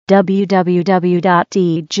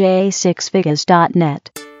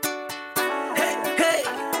www.dj6figures.net. Hey,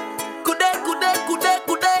 good day.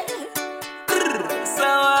 So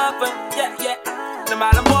open, yeah. The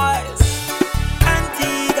man boys.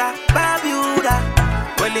 Antigua, Barbuda.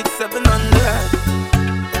 Well, it's 700.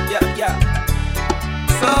 Yeah.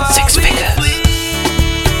 So Six figures.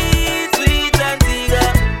 Sweet Antigua.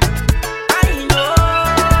 I know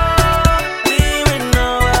we will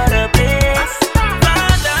know what a place.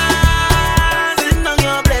 Fadda, sitting on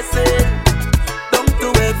your blessing. Don't do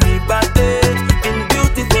everybody in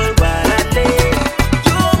beautiful Allain.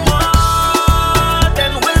 You're more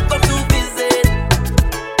than welcome to visit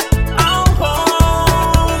our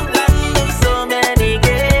home, land of so many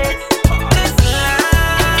gates. This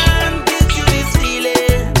land gives you this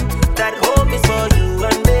feeling that home is for you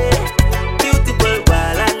and me. Beautiful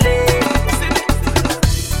Allain.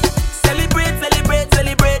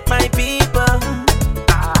 Celebrate, my people.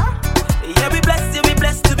 Yeah, we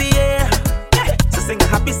blessed to be here. So sing a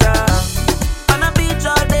happy song on a beach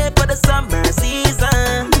all day for the summer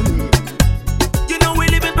season. You know we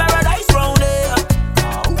live in paradise round here.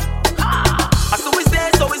 So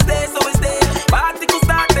we stay. Party could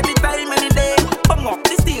start anytime, any day. Bang up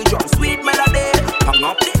the steel drum, sweet melody. Hang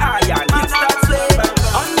up the iron, it starts sway.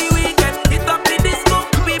 On the weekend, hit up the disco.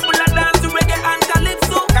 People are dance to reggae and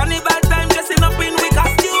calypso. Carnival time, dressing up in we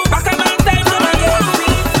costume. Back in my time, come again.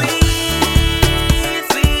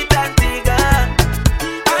 Sweet Antigua.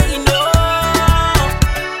 I know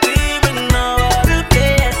we will know what the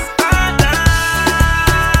place. Fadda,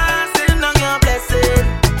 send on your blessing.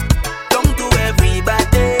 Don't do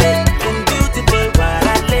everybody in beautiful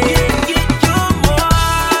Allain. You're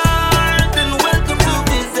more than welcome to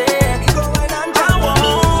visit our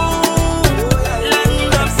home,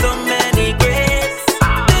 land of so many grace.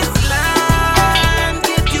 This land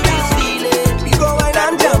gives you this feeling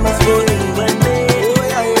that home is for you and me.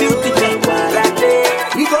 Beautiful Allain.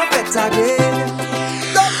 We go better again.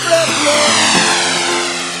 Don't fret, no.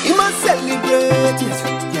 You must celebrate it.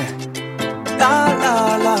 Yeah. La.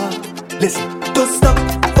 Listen, don't stop.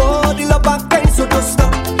 For the love of kind, so don't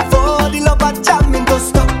stop. For the love of jamming, don't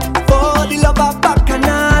stop. For the love of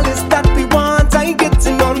bacchanals that we want, I ain't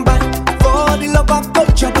getting on by. For the love of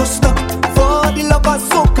culture, don't stop. For the love of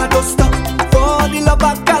soca, don't stop. For the love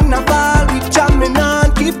of carnival, we jamming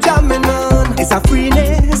on, keep jamming on. It's a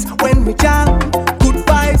freeness when we jam. Good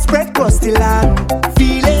vibes spread across the land.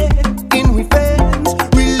 Feel it in we veins.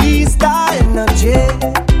 Release the energy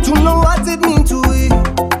to know what it means to it.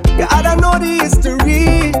 Yeah, I don't know the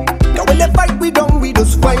history. Yeah, when they fight we don't, we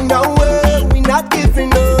just find our way. We not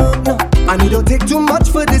giving up, no. And it don't take too much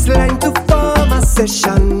for this line to form a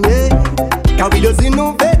session, yeah. Cause we just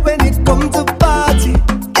innovate when it comes to party,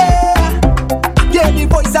 yeah. Yeah, the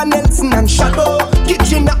voice of Nelson and Shadow,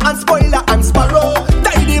 Kitchener and Spoiler and Sparrow.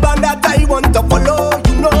 Tidy band that I want to follow.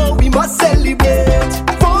 You know we must celebrate.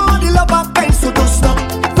 For the love of kind, so don't stop.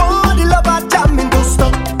 For the love of jamming, don't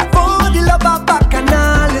stop. For the love of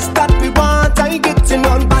bacchanals that we want, I ain't getting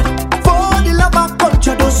on bad. For the love of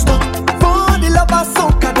culture, don't stop. For the love of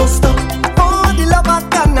soca, don't stop. For the love of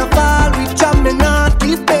carnival, we jamming on,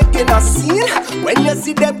 keep making a scene. When you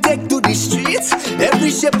see them take to the streets,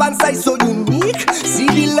 every shape and size so unique. See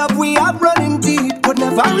the love we have running deep, could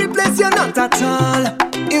never replace you, not at all.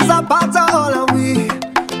 It's a part of all of we,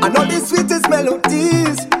 and all the sweetest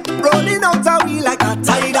melodies rolling out of we like a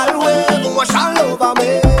tidal wave, wash all over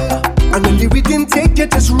me. And when the rhythm take you,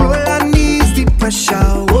 just roll and ease the pressure.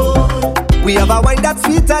 Oh, we have a wine that's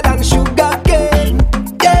sweeter than sugar cane.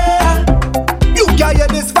 Yeah, you can hear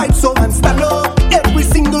this fight so and stand up. Every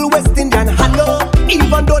single West Indian hollow.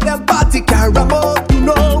 Even though them party can't ram up, you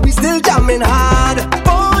know we still jamming hard.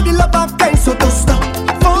 For the love of kind, so don't stop.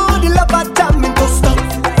 For the love of jamming, don't stop.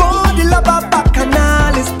 For the love of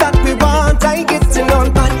bacchanals that we want, I ain't getting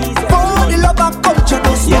on bad. For the love of culture,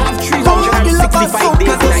 don't stop. For the love of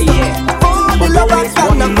soca, don't stop. For the love of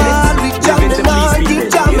carnival, we jamming on, keep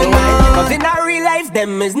jamming on. Cause in our real life,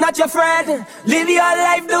 them is not your friend. Live your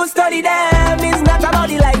life, don't study them. It's not about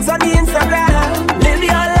the likes on the Instagram. Live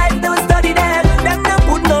your life, don't study them. Them don't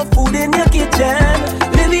put no food in your kitchen.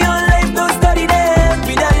 Live your life, don't study them.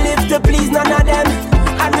 We don't live to please none of them,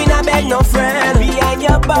 and we not beg no friend. Behind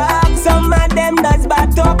your back, some of them that's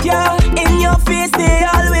back talk you. In your face, they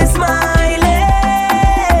always smiling.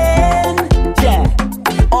 Yeah,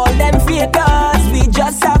 all them fakers, we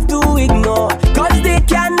just have to ignore. Cause they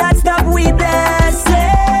cannot stop with blessing.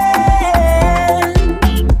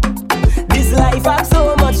 This life has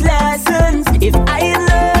so much lessons. If I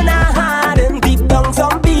learn a hard and deep down,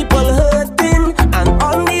 some people hurting, and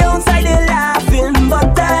on the outside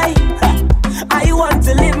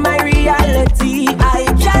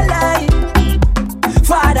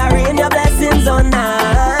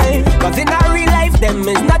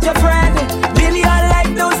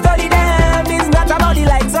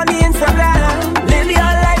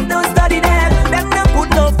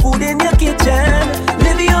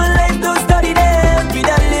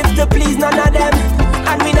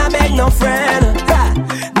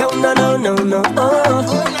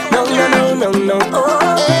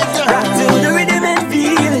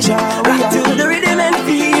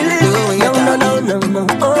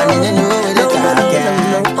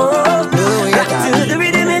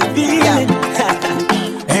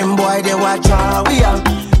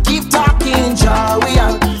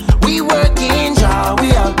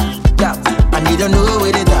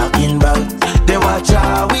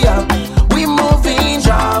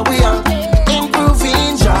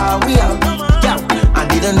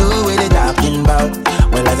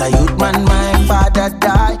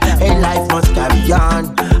life must carry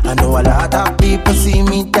on. I know a lot of people see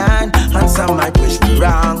me down, and some might wish me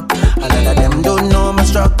wrong. A lot of them don't know my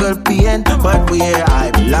struggle pain, but where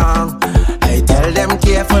I belong. I tell them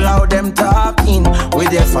careful how them talking with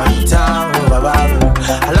their fun tongue. A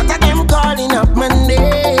lot of them calling up my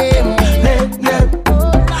name.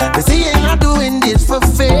 They say I'm not doing this for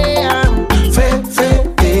fame.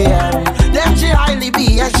 Them should highly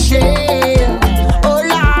be ashamed. Oh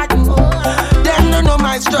Lord, them don't know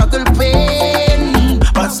my struggle pain,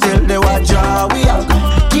 but still they watch how we out.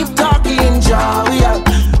 Keep talking, how we out.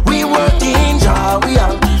 We working, how we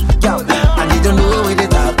out. And they don't know what they're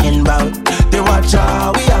talking about. They watch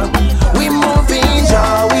how we out. We moving,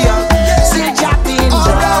 how we out. Still chatting,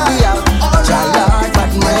 how we out. Lord,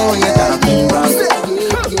 but know what you're talking about.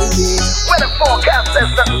 When the forecast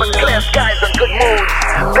says nothing but clear skies and good moods,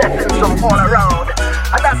 blessings from all around,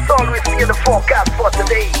 and that's all we see in the forecast for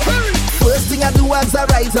today. First thing I do as I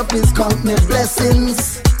rise up is count my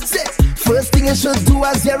blessings. First thing you should do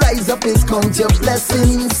as you rise up is count your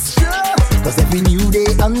blessings. Cause every new day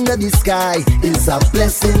under the sky is a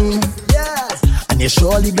blessing. And you're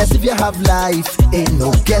surely blessed if you have life, ain't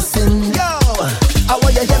no guessing. I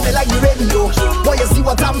want you to hear me like the radio. Want you see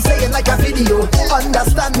what I'm saying like a video.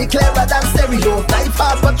 Understand me clearer than stereo. Life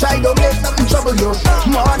hard but try don't make nothing trouble you.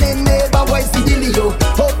 Morning neighbor, voice the dealio.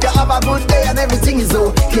 Hope you have a good day and everything is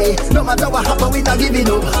okay. No matter what happen, we not giving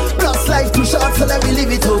up. Plus life too short, so let me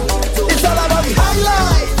live it up. It's all about the high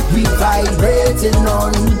life. We vibrating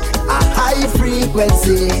on a high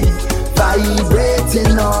frequency.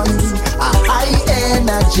 Vibrating on a high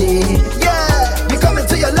energy. We coming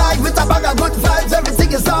to your life with a bag of good vibes,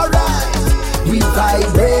 everything is alright. We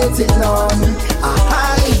vibrating on a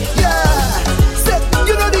high, Say,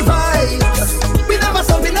 you know the vibes. We never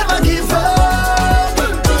stop, we never give up.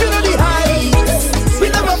 You know the heights. We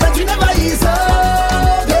never bend, we never ease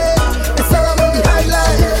up. It's all about the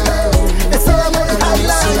highlight. It's all about the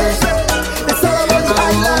highlight. It's all about the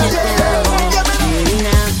highlight.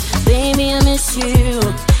 Baby, I miss you,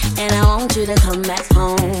 and I want you to come back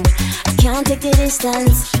home. Can't take the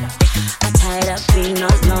distance. I'm tired of being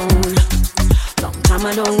alone. Long time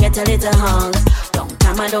I don't get a little hug. Long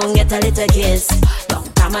time I don't get a little kiss. Long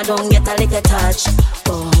time I don't get a little touch.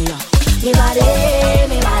 Oh yeah. Me body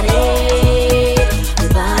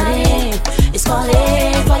is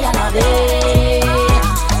calling for your loving.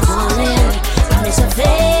 Calling, I miss your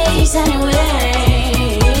face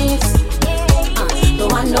anyways.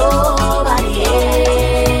 Don't want nobody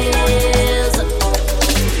else.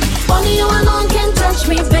 Only you alone can touch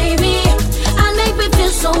me, baby, and make me feel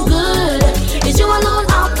so good. It's you alone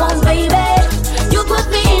I want, baby. You put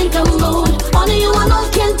me in the mood. Only you alone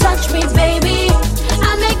can touch me, baby,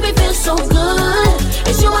 and make me feel so good.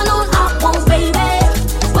 It's you alone I want, baby.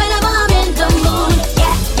 Whenever I'm in the mood,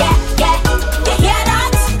 yeah. You hear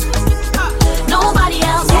that? Nobody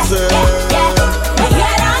else, yeah. You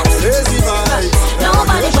hear that?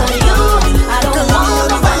 Nobody but you. I don't want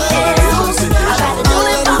nobody else. I gotta do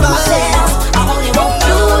it by myself. I only want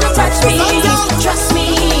you to touch me. Trust me.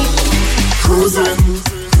 Cruising,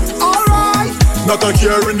 Alright. not a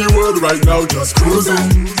care in the world right now, just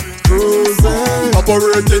cruising.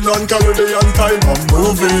 Operating on Caribbean time, I'm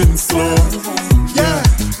moving slow.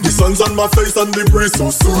 The sun's on my face and the breeze so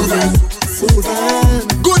soothing.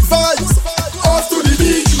 Good vibes, off to the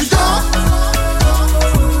beach we go.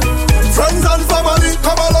 Friends and family,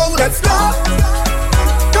 come along, let's go.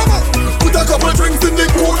 Come on, put a couple drinks in the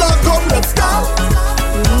cooler, come, let's go.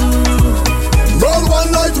 Roll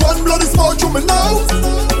one light, one bloody smoke through me now.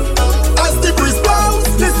 As the breeze blows,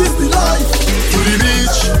 this is the life. To the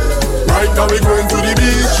beach, right now we going to the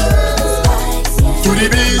beach. To the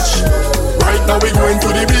beach, right now we going to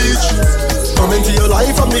the beach. Come into your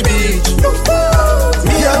life on the beach.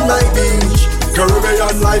 Me and my beach.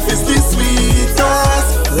 Caribbean life is the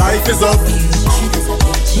sweetest. Life is a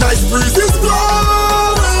beach. Nice breeze is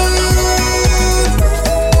blowing.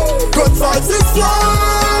 Good vibes is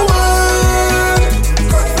flowing.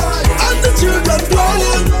 And the children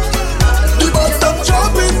playing. The birds them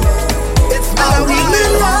jumping. It's I really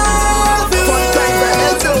love it. fun time for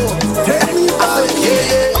Edo. Take me back,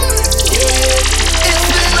 It's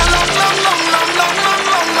been a long time.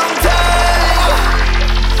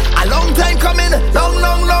 A long time coming,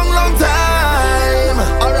 long time.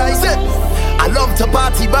 Alright, sit. I love to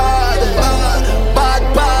party bad,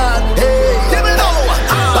 hey. Give me now.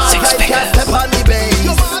 Bad like can't step on me, babe.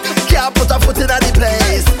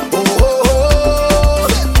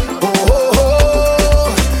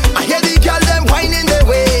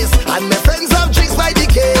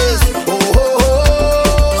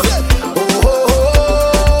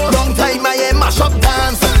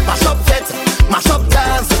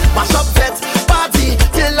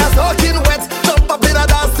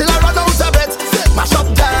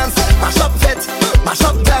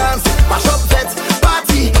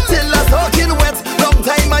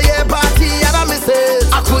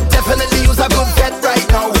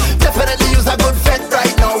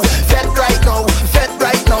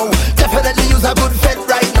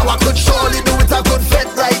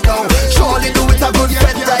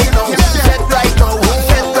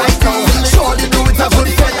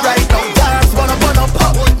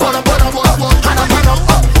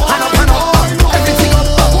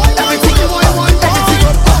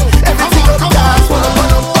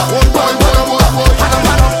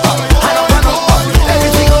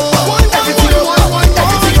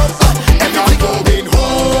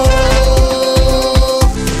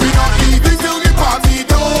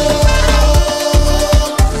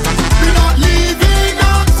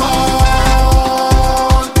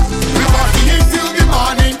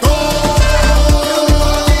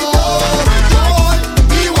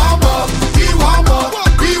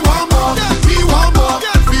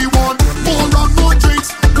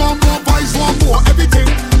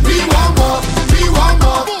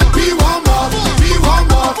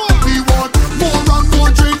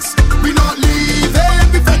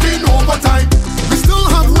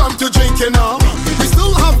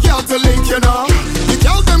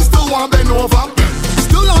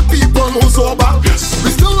 sober. We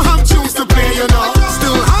still have tunes to play, you know.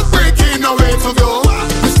 Still heartbreaking, no way to go.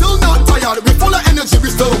 We still not tired, we full of energy. We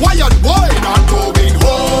still wired, boy, not going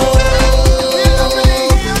home.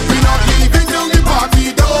 We not leaving till the party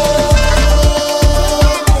done.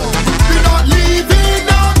 We not leaving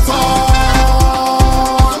at all.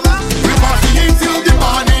 We partying till the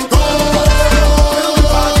morning comes.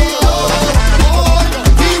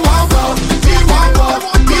 We want more, we want more,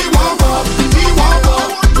 we want more, we want more,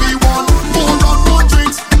 we want more rock, more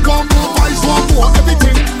drinks, one more vibes, one more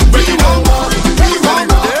everything. We want more, we want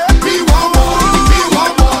more, we want more, we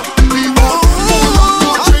want more, we want more rock,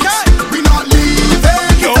 more drinks. We not leaving,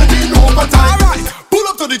 getting overtime. Alright, pull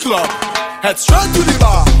up to the club, head straight to the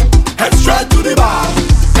bar, head straight to the bar,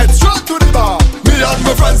 head straight to the bar. Me and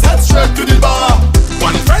my friends head straight to the bar.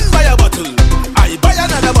 One friend buy a bottle, I buy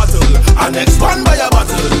another bottle, and next one buy a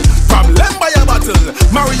bottle. Problem buy a bottle,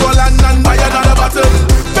 Mario and buy another bottle.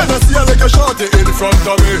 Then I see her like a shorty in front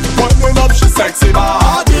of me, pointing up she sexy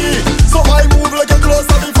body. So I move like a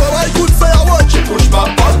closer before I could say a word. She push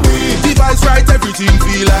back on me. The vibes right, everything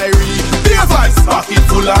feel irie. The vibes pocket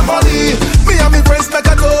full of money. Me and my friends make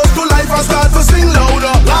a toast to life and start to sing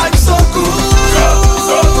louder. Life's so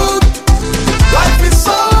good, life is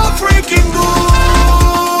so freaking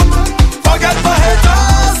good. Forget my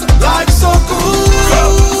haters. Life's so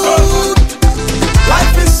good,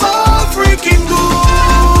 life is so freaking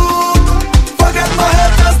good. Forget my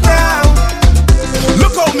haters now.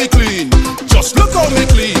 Look how me clean, just look how me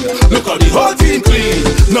clean. Look how the whole team clean.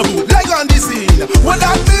 No bootleg on the scene. What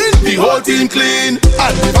that mean? The whole team clean.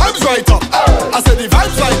 And the vibes right up. I said the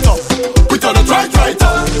vibes right up. We turn it right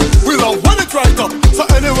up. We love when it's right up. So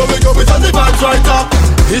anywhere we go, we turn the vibes right up.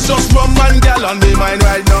 It's just rum and gal on the mind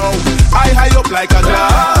right now. I high up like a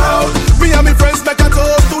cloud. Me and my friends make a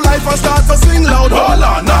toast to life and start to sing loud. Hold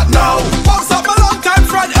on, not now. Bounce up a long time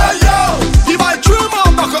friend, hey yo. Give my true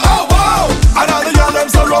mom back, oh wow. And all the young them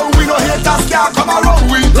so wrong, we no haters can't come around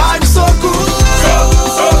with. Life's so good,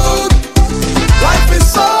 life is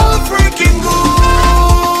so freaking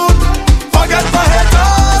good. Forget my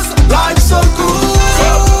haters, life's so good.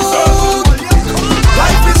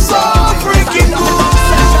 Life is so freaking good.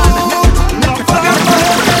 Forget my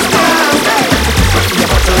haters now.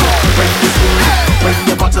 Bring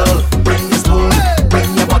your bottle, bring the spoon.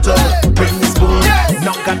 Bring your bottle, bring the spoon.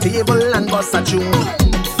 Knock a table and bust a tune.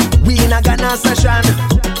 We in a Ghana session.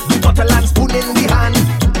 The bottle and spoon in the hand.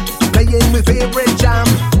 Playing my favorite jam.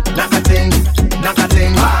 Knock a ting, knock a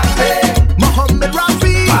ting. Hey, Mohammed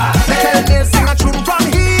Rafi. Tell me sing a tune from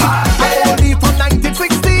here. I only from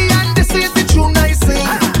 1960 and this is the tune I sing.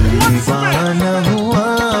 दीवाना हुआ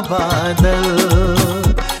बादल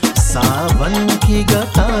सावन की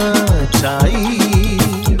गता छाई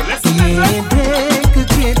ये देख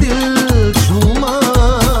के दिल झूमा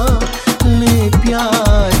ले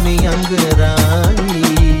प्यार में अंगराई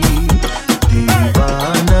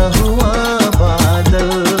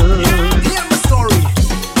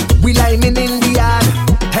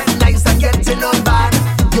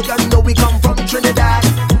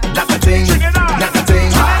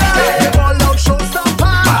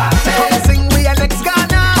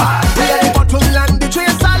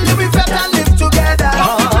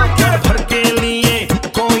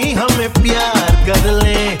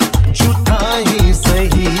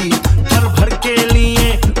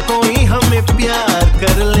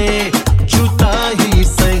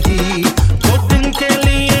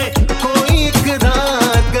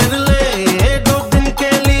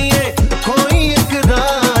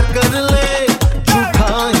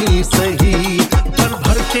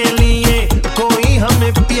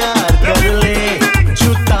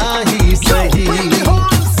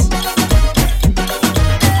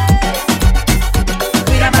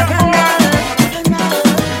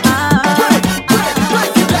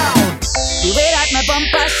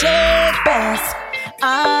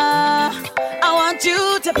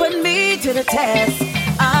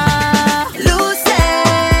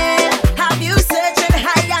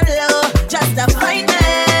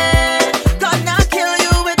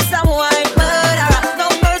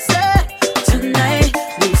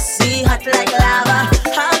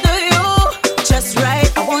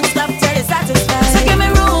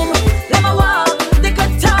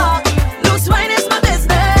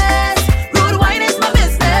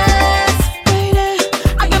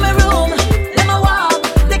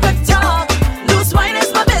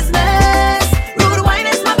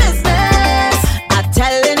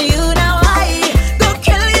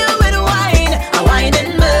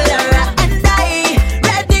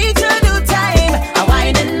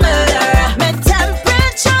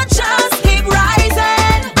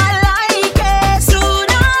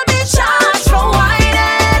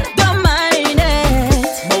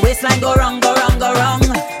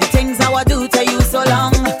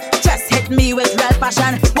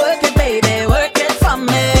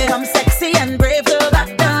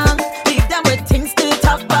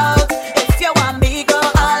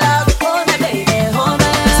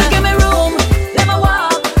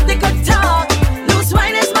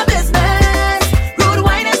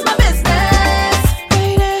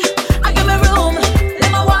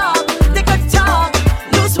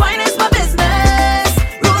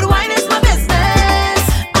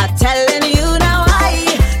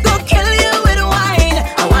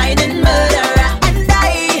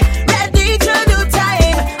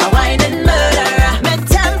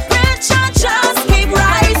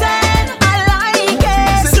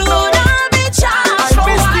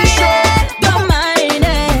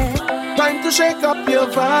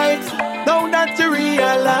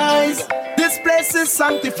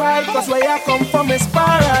Sanctified, cause where I come from is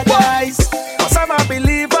paradise. Cause I'm a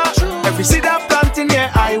believer. Every seed I plant in here,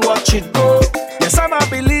 I watch it grow. Yes, I'm a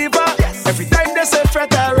believer. Every time they say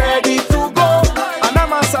fret, I'm ready to go. And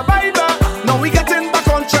I'm a survivor. Now we getting back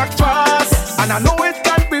on track fast. And I know it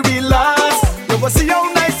can't be real last. You will see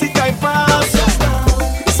how nice it time pass.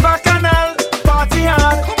 It's bacchanal, party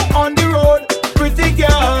hard, on the road, pretty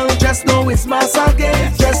girl. Just know it's mass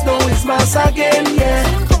again. Just know it's mass again, yeah.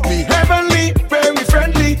 We heavenly, very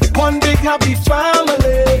friendly, one big happy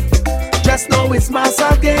family. Just know it's mass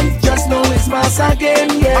again. Just know it's mass again,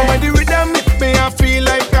 yeah. And when the rhythm hit me, I feel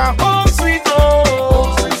like a home sweet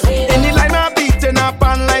home. In the line I'm beating up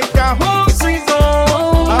and like a home sweet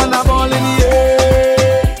home. And I'm all in the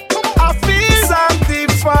air. I feel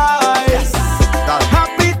sanctified. Got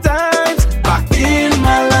happy times back in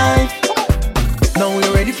my life. Now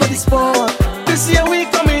we're ready for the sport. This year we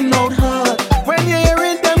coming out hard. When you're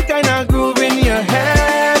hearing them kind of groove in your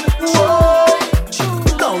head. Whoa.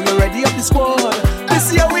 Now you're ready up the squad.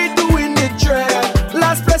 This year we doing it dread.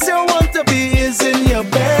 Last place you want to be is in your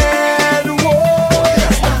bed. Whoa.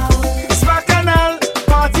 It's bacchanal,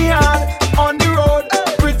 party hard, on the road,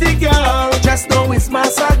 pretty girl. Just know it's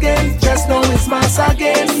mass again. Just know it's mass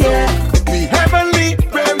again, yeah. We heavenly,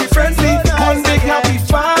 very friendly, one big happy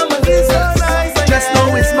family. Just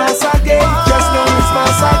know it's mass again. Just know it's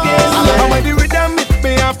mass again, yeah. And when the rhythm hit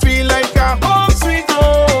me, I feel like a home sweet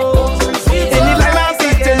home. In the line I'm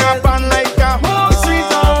beating up and like a home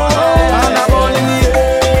sweet home. And I'm all in the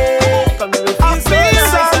air. I feel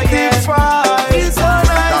sanctified.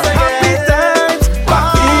 Got happy times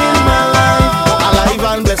back in my life. Alive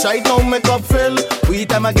and blessed right now, make up fill. We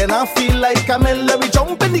time again, I feel like I'm in. Let me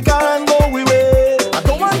jump in the car and go we way. I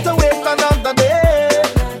don't want to wait another day.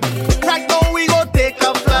 Right now we go take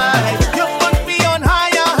a flight. You put me on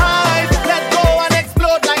higher height. Let go and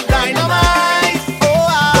explode like dynamite.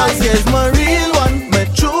 Oh, cause here's my real one, my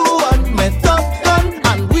true one, my top gun.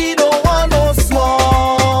 And we don't want no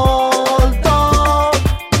small talk.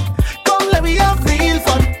 Come let me have real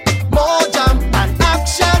fun, more jam and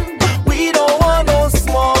action. We don't want no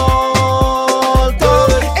small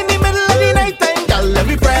talk. In the middle of the night time, girl, let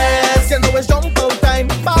me press. You know it's jump out time,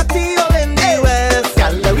 party all in the west.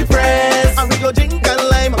 Girl, let me press, and we go drink and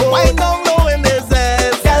lime. Why don't know in this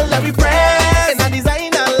ass? Girl, let me press. In a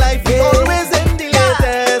designer life, we always in the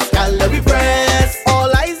latest. Girl, let me press.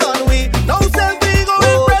 All eyes on we, no selfie go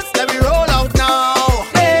impress. Let me roll out now.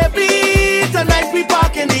 Baby, tonight we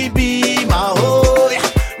parking the Beamer. Oh, yeah.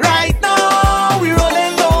 Right now we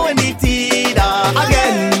rolling low in the Tida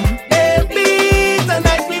again. Baby,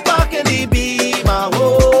 tonight we parking the Beamer.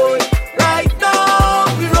 Oh, right now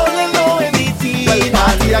we rolling low in the Tida. Well,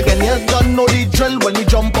 party again, you don't know the drill. When we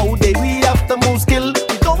jump out there, we have to move skill.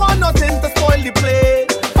 We don't want nothing to spoil the play.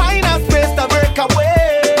 Find a space to break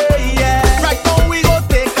away. Yeah. Right now we go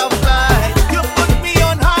take a flight. You put me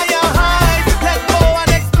on higher height. Let go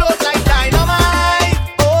and explode like dynamite.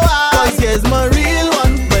 Oh, cause here's my real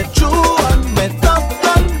one, my true one, my top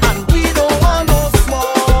gun. And we don't want no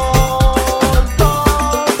small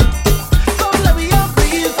talk. Come let me have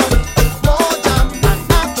real fun, more jam and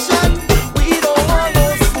action. We don't want no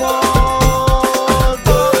small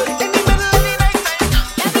talk. In the middle of the night time,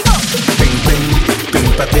 let me go. Ping, ping, ping,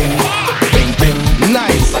 pa, ping, ping, ping.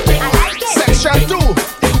 Nice. Section 2.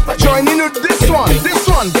 Join in with this one. This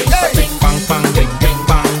one. Hey. Bang, bang, bing, bing,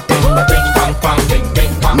 bang, bing, ba, bing, bang, bang, bing,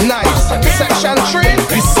 bing, bang. Nice. Section 3.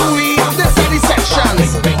 We sweet. This are the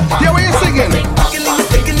sections. Yeah, what you singing?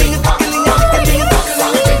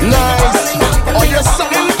 Nice. Oh, you're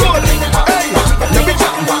singing good. Hey. Let me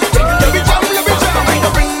jam. Let me jam. Let me jam. I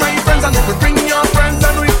bring my friends and we bring your friends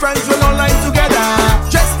and we friends will all line together.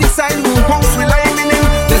 Just decide who house we lining in.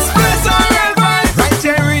 This place are real vibes. Right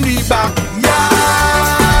here in the back. Yeah,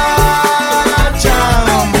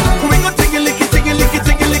 jam. We go tingy licky, tingy licky,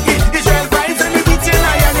 tingy licky. It's real vibes and we beat you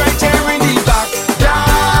lion right here in the back.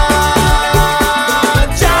 Yeah,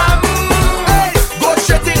 jam. Hey, go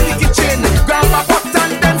straight in the kitchen. Grab a pot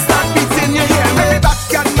and then start beating you here. Hey, that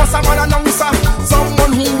cat must have an announcer.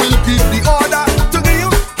 Someone who will give the order to give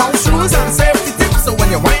you house rules and safety tips. So when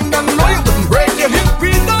you wind down low, you couldn't break your hip.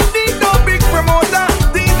 We don't need no big promoter.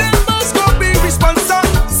 The neighbors go be responsible.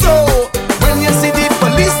 So when you see the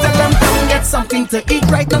police, tell them come get something to eat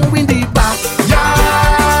right now in the back. Yeah,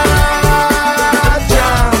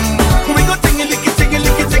 jam. We go tingy licky, tingy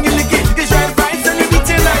licky, tingy licky. It's right vibes and we beat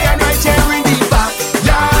you lion right here in the back.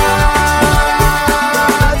 Yeah,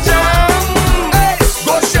 jam. Hey,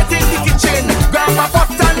 go straight in the kitchen. Grab a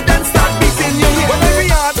pot and then start beating you here. Well, every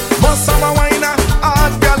yard must have a whiner,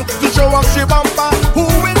 hard girl to show off she bumper. Who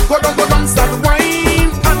will go down, start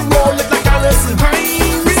wine and roll it like a wrestling.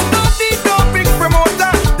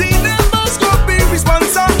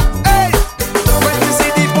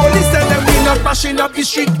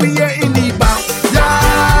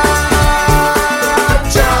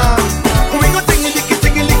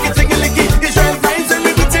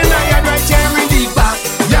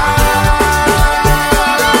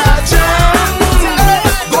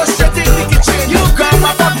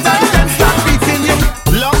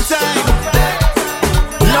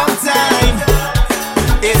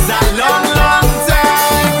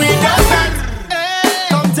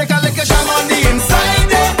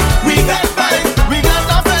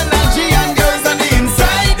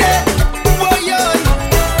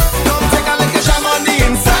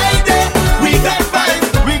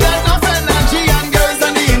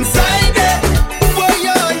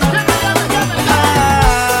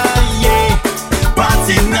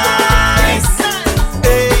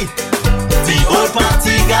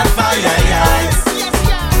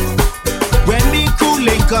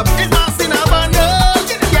 up. It's not in a bundle.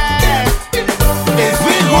 Yeah. It's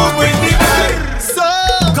we who bring the vibe. So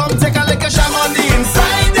come take a look at Sham on the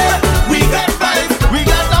inside there. We got vibes, we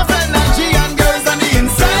got enough energy and girls on the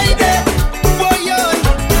inside there. Boy, yo.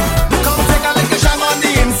 Come take a look at Sham on the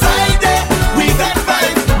inside there. We got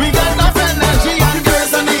vibes, we got enough energy and girls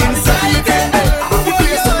on the inside there. Boy,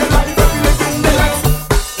 yo.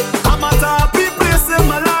 I'm at a happy place in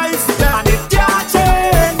my life, and it can't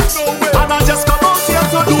change. And I just come out here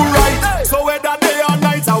to do right. So whether day or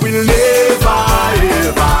night, I will never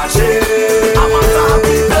ever change. I'm at a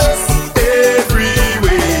happy place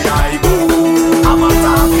everywhere I go. I'm at a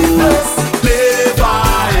happy place, never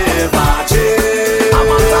ever change. I'm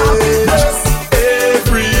at a happy place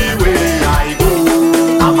everywhere I go.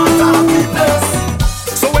 I'm at a happy place.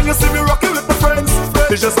 So when you see me rocking with my friends,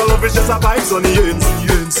 it's just a love, it's just a vibes on the ends.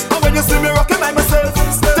 And when you see me rocking by myself,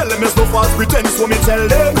 tell them it's no false pretense when me tell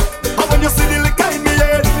them. And when you see the liquor in me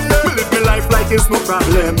head, me live me life like it's no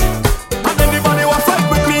problem. And anybody who fight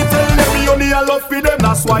with me, tell them me only I love for them.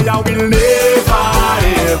 That's why I will never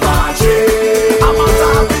ever change. I'm at a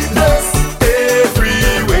happy place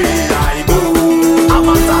everywhere I go. I'm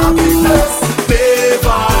at a happy place,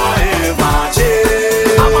 never ever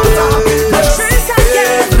change. I'm at a happy place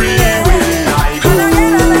everywhere I go.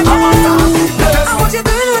 I'm at a happy place. I want you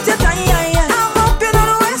doing with your time. I hope you're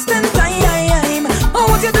not wasting time. Oh,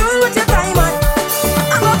 what you doing with your time?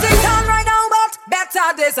 I'm not taking time right now, but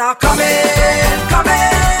better days are coming,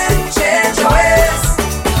 coming. Change your ways.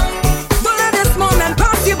 Don't let this moment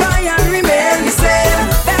pass you by and remain the same.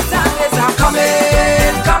 Better days are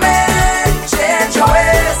coming, coming. Change your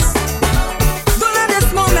ways. Don't let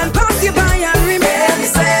this moment pass you by and remain the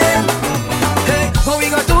same. Hey, what we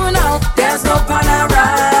gonna do now? There's no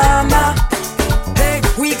panorama. Hey,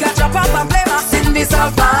 we can jump up and play us in the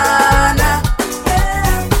savannah.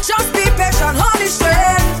 Hey, just be patient, hold the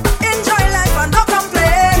strength. Enjoy life and don't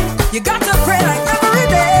complain. You got to pray like every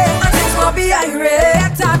day, and things will be irate.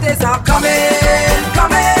 Better days are coming,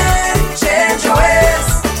 coming. Change your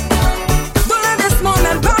ways. Don't let this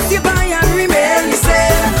moment pass you by and remain the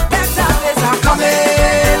same. Better days are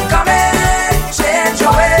coming, coming. Change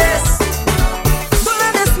your ways. Don't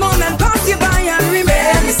let this moment pass you by and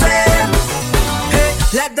remain the same. Hey,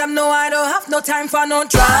 let them know I don't have no time for no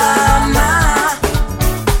drama.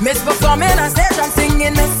 Miss performing on stage, I'm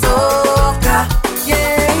singing the soca.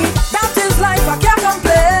 Yeah, that is life, I can't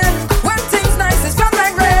complain. When things nice, it's felt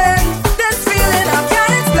like rain. This feeling I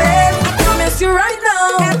can't explain. I promise you right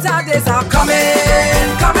now, better days are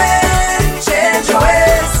coming, coming. Change your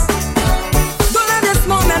ways. Don't let this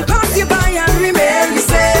moment pass you by and remain the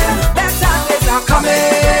same. Better days are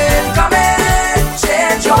coming, coming.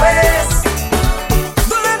 Change your ways.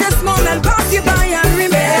 Don't let this moment pass you by and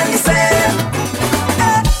remain the same.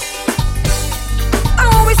 I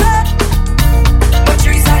always say,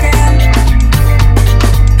 Patrice again.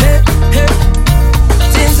 Hey, hey.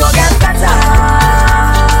 Things will get better.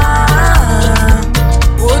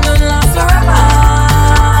 Wouldn't last forever.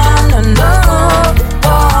 No,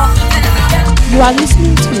 You are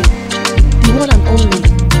listening to the one and only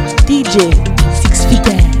DJ Six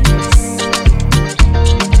Figures.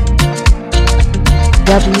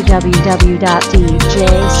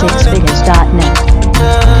 www.dj6figures.net.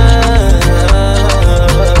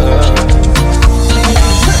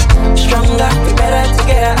 Stronger, we better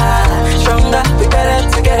together. Stronger, we better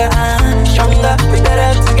together. Stronger, we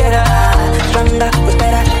better together. Stronger, we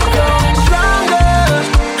better. Stronger,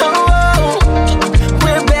 oh,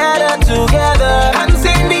 we're better together. Hands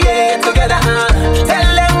in the air together. Tell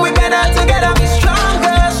them we better together. We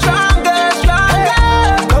stronger, stronger, stronger.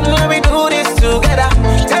 Come on, we do this together.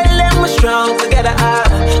 Tell them we're strong together.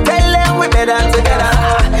 Tell them we better together.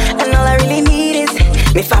 And all I really need is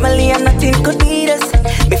me family and nothing could beat us.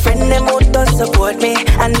 Me friend them who does support me,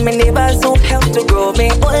 and my neighbors who help to grow me.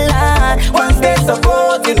 Oh Lord, once they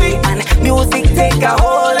supported me, and music take a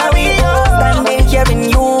hold of me. Standing here in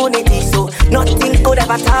unity, so nothing could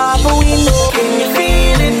ever top we know. Can you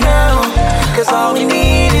feel it now? 'Cause all we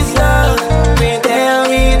need is love. We're there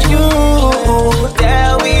with you,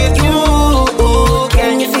 there with you.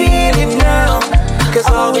 Can you feel it now? 'Cause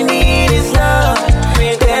all we need is love.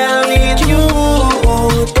 We're there with you,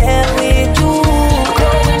 there with you.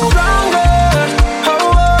 Growing stronger,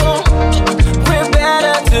 oh, we're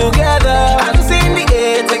better together. Hands in the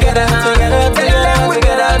air together, together, together,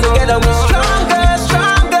 together, together. We're stronger,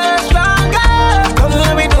 stronger, stronger. Come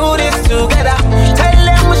on, we do this together. Tell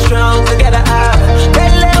them we're strong together.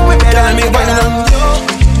 Tell them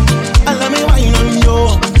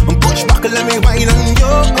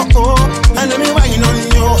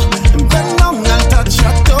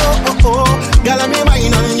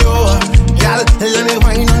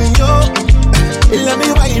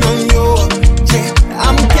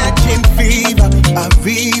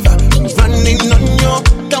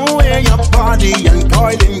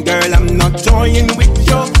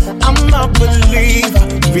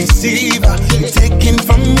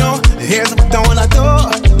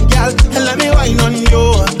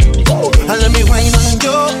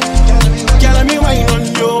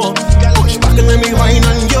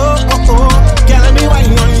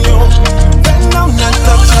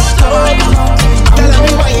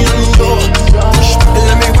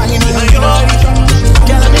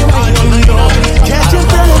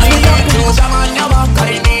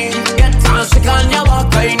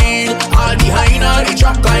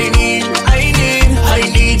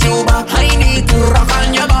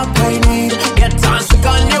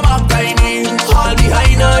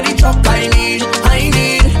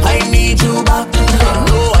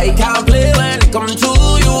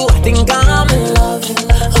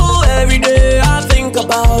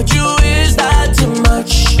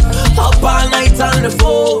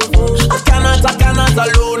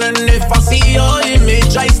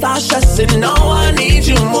missing, now I need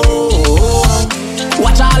you more.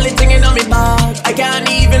 Watch all the thing on me bag, I can't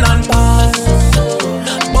even unpack.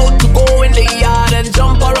 About to go in the yard and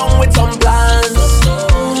jump around with some plans.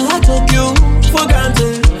 I took you for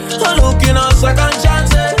granted, I'm looking on second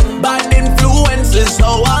chances. Bad influences,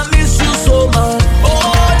 so I miss you so much.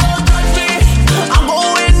 Oh, don't touch me, I'm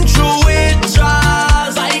going through it,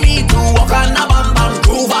 Charles. I need to walk on a bam bam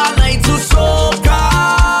groove all night to Soca.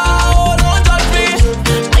 Oh, don't touch me,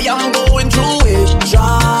 I am going through it,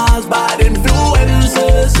 Charles. Bad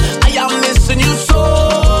influences, I am missing you so.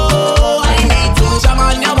 I need to jam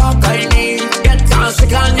on your back, I need get down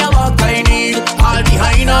sick on your back, I need all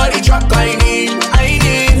behind all the track, I need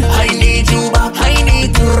you back, I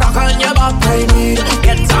need to rock on your back, I need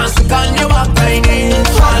get down sick on your back, I need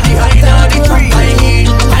all behind all the track, I need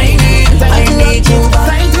you back.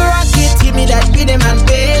 Time to rock it, give me that rhythm and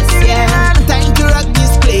bass, yeah. Time to rock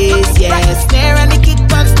this place, yeah. Snare and the kick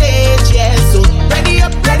on stage, yeah. So ready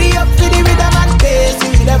up for the rhythm and bass, the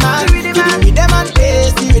rhythm and bass, the rhythm and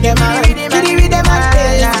bass, the rhythm and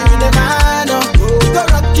we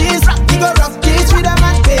go rock this rhythm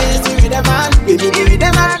and bass, the rhythm and give me the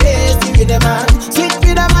rhythm and bass, the rhythm and sweet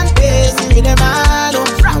rhythm and bass, the rhythm and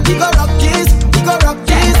we go rock this.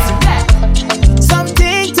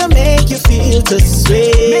 Something to make you feel to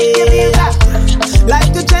sway,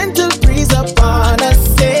 like a gentle breeze upon a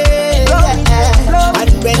sail,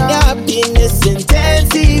 and when your happiness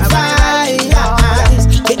intensifies,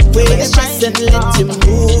 get away the stress and let you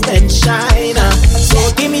move and shine. So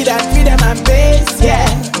give me that rhythm and bass, yeah.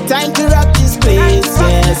 Time to rock this place,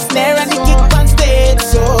 yeah. Snare and the kick on stage,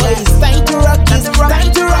 so it's time to rock this,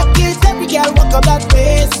 time to rock it. Every girl walk up that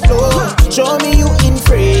way slow. Show me you in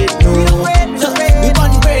afraid, no. We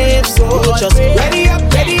born brave, so just ready up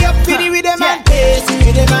for the rhythm and bass, the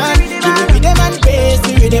rhythm and give me rhythm and bass,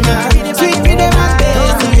 the rhythm and sweet rhythm and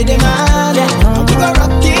bass, the rhythm and we gon'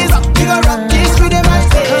 rock this rhythm and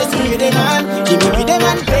bass, the rhythm and give me rhythm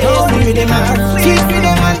and bass, the rhythm and sweet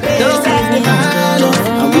rhythm and bass, the rhythm and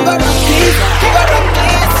we gon' rock this.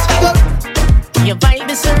 Your vibe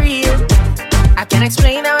is surreal, I can't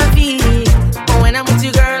explain how I feel, but when I'm with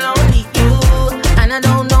you, girl, only you, and I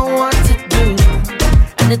don't know what to do.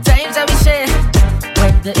 And the times that we share,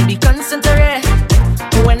 whether it be constant or rare,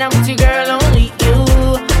 but when I'm with you, girl, only you,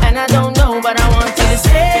 and I don't know, but I want you to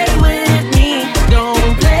stay with me,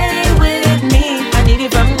 don't play with me. I need you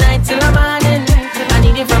from night till the morning, I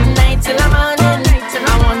need you from night till the morning.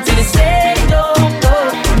 I want you to stay, don't go,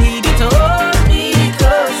 need you to hold me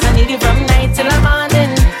close. I need you from night till the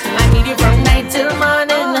morning, I need you from night till the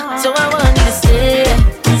morning. So I want you to stay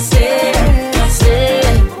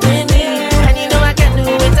with me, and you know I can't do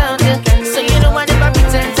without you. So you know I never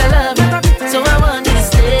pretend to love you. So I want you to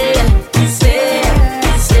stay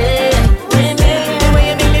with me. The way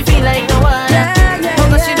you make me feel like no other.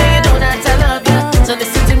 Because you know that I love you. So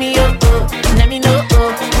listen to me, oh, let me know,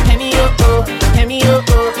 hear me,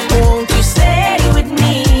 won't you stay with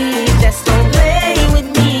me? Just don't play with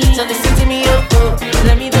me. So listen to me, oh,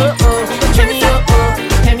 let me know, hear me,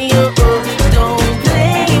 don't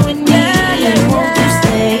play with me. Won't you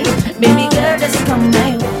stay? Baby girl, just come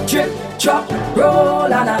now. Drip, drop,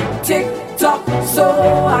 roll on a tick tock, so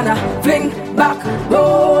on a fling back,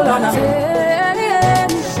 roll on a.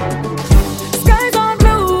 Skies are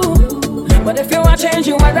blue, but if you want change,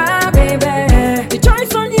 you weather, baby. The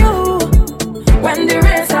choice on you. When the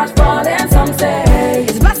rain starts falling, some say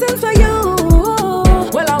it's blessings for you.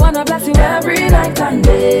 Well, I wanna bless you every night and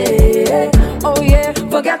day. Oh yeah,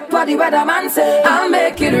 forget what the weatherman say. I'll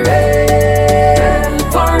make it rain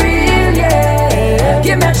for real, yeah.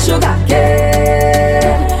 Give me sugar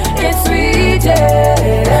cane, it's sweet,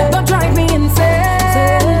 yeah. Don't drive me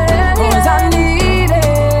insane, 'cause I need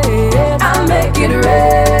it. I'll make it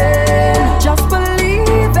rain, just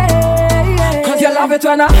believe it. 'Cause you love it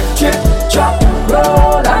when I trip, drop,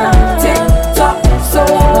 roll on a tick tock, so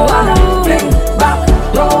on a fling back,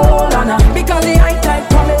 roll on a. Because the high tide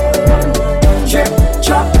coming, trip,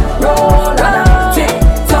 drop, roll on a tick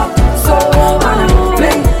tock, so on a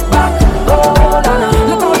fling back, roll on a.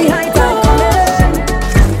 Look how the high tide coming.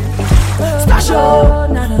 Splash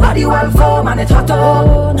up, body well foam and it hot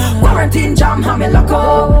up. Quarantine jam, have me lock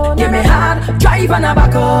up. Give me hard, drive and a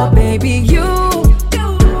back up. Baby, you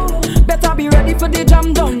better be ready for the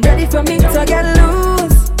jam done, ready for me to get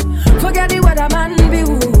loose. Forget the weatherman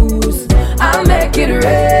views, I'll make it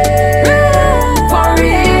rain for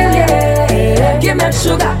real, yeah. Give me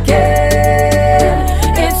sugar cane,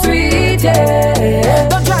 it's sweet, yeah.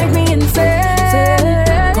 Don't drive me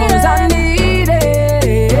insane, 'cause I need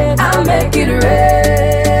it. I'll make it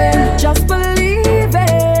rain, just believe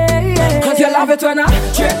it. 'Cause you love it when I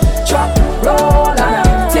trip, drop,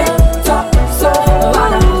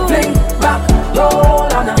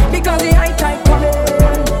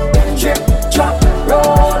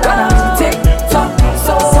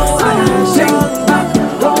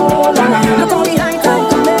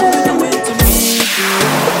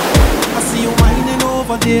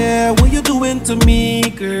 dear, what you doing to me,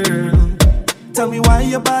 girl? Tell me why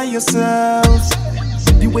you by yourself.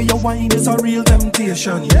 The way you whine is a real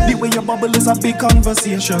temptation. The way you bubble is a big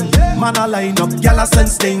conversation. Man, I line up, y'all I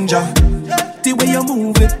sense danger. The way you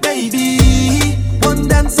move it, baby. One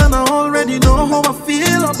dance and I already know how I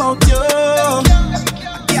feel about you.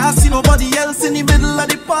 I can't see nobody else in the middle of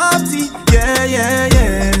the party. Yeah, yeah,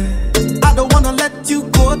 yeah. I don't wanna let you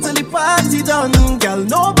go till the party done. Girl,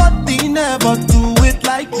 nobody never do it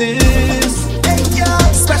like this.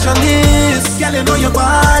 Specialist, girl, you know you're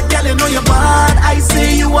bad, girl, you know you're bad. I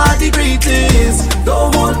say you are the greatest.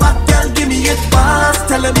 Don't hold back, girl, give me it fast.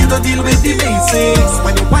 Tell them you don't deal with the basics.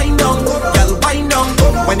 When you wind down, girl, wind down.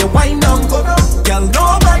 When you wind down, girl,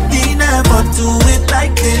 nobody never do it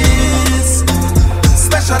like this.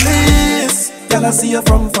 Specialist, girl, I see you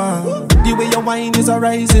from far. The way your wine is a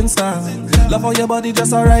rising star. Love how your body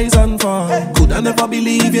just a rise and fall. Could I never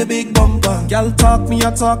believe your big bumper. Girl, talk me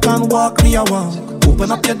a talk and walk me a walk.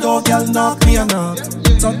 Open up your door, girl, knock me a knock.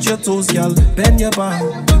 Touch your toes, girl, bend your back,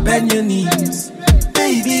 bend your knees.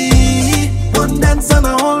 Baby, one dance and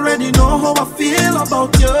I already know how I feel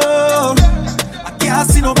about you. I can't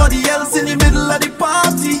see nobody else in the middle of the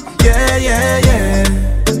party. Yeah, yeah, yeah.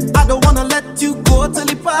 I don't wanna let you go till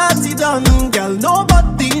the party done. Girl,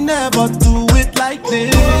 nobody never do it like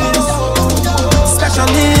this.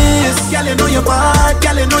 Specialist, girl, you know you're bad,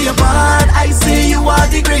 girl, you know you're bad. I say you are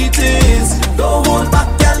the greatest. Don't hold back,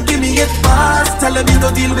 girl, give me it fast. Tell them you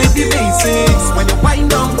don't deal with the basics. When you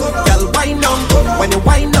wind down, girl, wind down. When you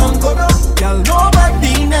wind down, girl,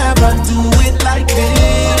 nobody never do it like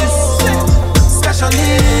this.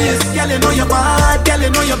 Specialist, girl, you know you're bad, girl,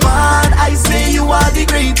 you know you're bad. I say you are the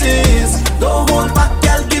greatest. Don't hold back,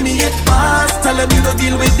 girl, give me it fast. Tell them you don't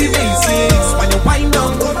deal with the basics. When you wind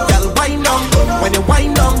down, girl, wind down. When you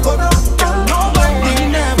wind down, girl, nobody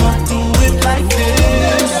never do it like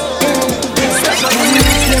this.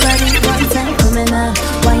 Your body one time for me now.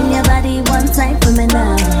 Wind your body one time for me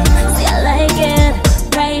now. See I like it,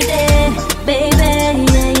 right there, baby.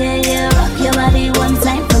 Yeah, yeah, yeah. Rock your body one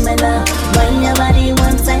time for me now. Wind your body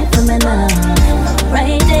one time for me now.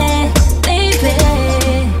 Right there, baby.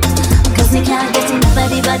 Cause me can't get enough of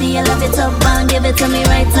the body. I love it up and give it to me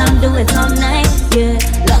right time. Do it all night, yeah.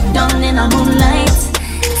 Locked down in a moonlight.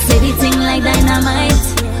 Say the thing like dynamite.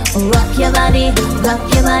 Rock your body, rock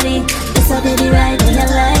your body. It's a baby right in your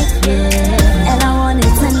life, yeah. And I want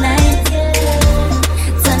it tonight,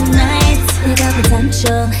 tonight. You got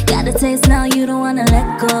potential, got a taste now, you don't wanna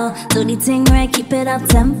let go. Do the thing right, keep it up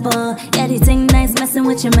tempo. Yeah, the thing nice, messing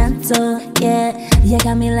with your mental. Yeah, you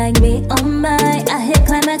got me like me, oh my. I hit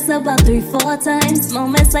climax about 3-4 times.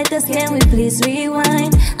 Moments like this, can we please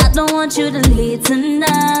rewind? I don't want you to leave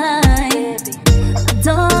tonight.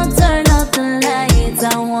 Don't turn off the lights,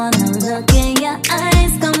 I wanna look in your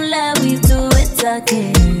eyes. Come let me do it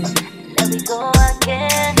again. Let me go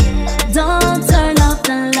again. Don't turn off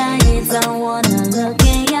the lights, I wanna look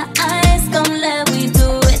in your eyes. Come let me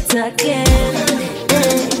do it again.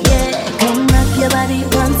 Yeah, yeah. Come rock your body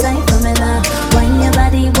one time for me now. Wind your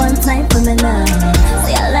body one time for me now.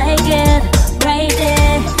 See I like it, right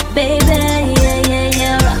there, baby. Yeah, yeah,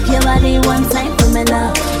 yeah. Rock your body one time for me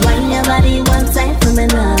now. Wind your body one time for me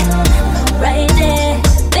now. Right there,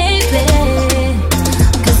 baby.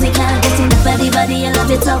 Cause we can't get enough of the body. I love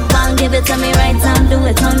it up and give it to me right time. Do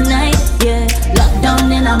it all night, yeah. Locked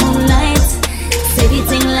down in a moonlight. Say the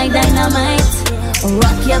thing like dynamite.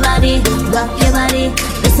 Rock your body, rock your body.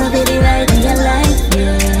 This will be the right in your life,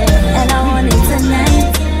 yeah. And I want it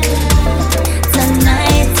tonight,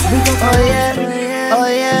 tonight. Oh yeah, oh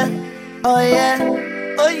yeah, oh yeah,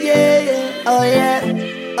 oh yeah, oh yeah,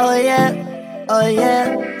 oh yeah, oh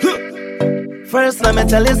yeah. First, let me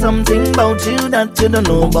tell you something about you that you don't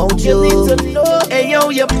know about you. Hey yo,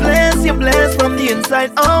 you're blessed from the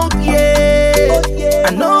inside out, yeah.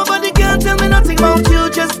 And nobody can tell me nothing about you.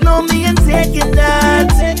 Just know me and taking that.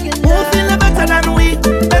 Who feel better than we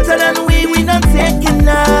not taking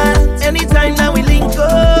that. Anytime that we link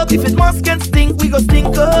up, if it must get stink, we go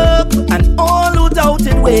stink up. And all who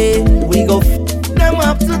doubted way, we go them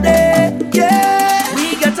up today, yeah.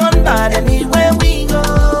 We get on bad anywhere we go.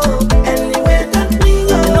 Anywhere that we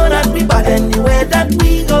go, you know that we bad anywhere that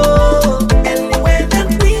we go. Anywhere that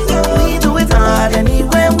we go, we do it hard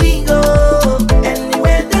anywhere we go.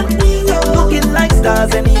 Anywhere that we go, looking like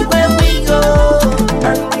stars anywhere we go.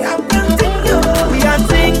 And we have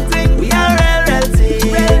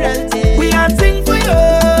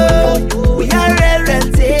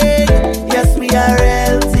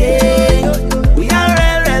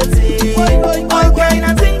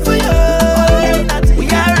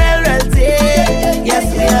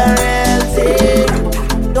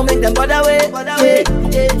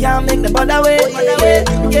Fadda way.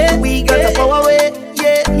 Yeah, we got the power way.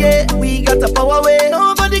 Yeah, we got the power way.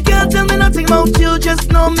 Nobody can tell me nothing about you, just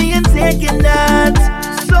know me and taking that.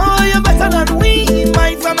 So you're better than we,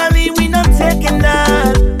 my family, we not taking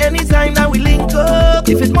that. Anytime that we link up,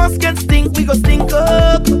 if it must get stink, we go stink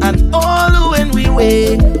up. And all when we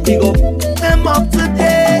wait, we go them up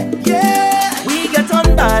today. Yeah, we get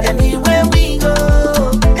on bad anywhere we go.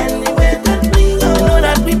 Anywhere that we go, know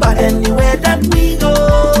that we bad anywhere that we go.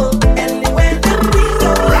 Anywhere that we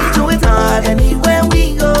go, we do it hard anywhere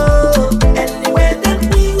we go. Anywhere that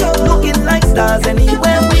we go, looking like stars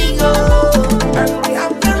anywhere we go. And we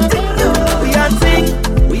have nothing to do. We are Ting,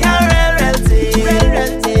 we are real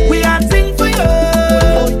Ting. We are Ting for you.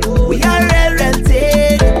 We are real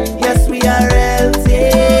Ting. Yes, we are real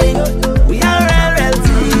Ting. We are real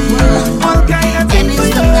Ting. All kind of things for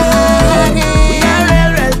you. We are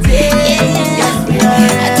real Ting. Yes, we are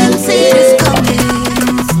real. I didn't see this coming.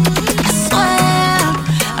 I swear,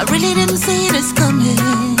 I really didn't see this coming.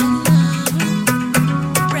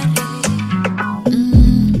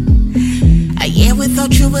 A year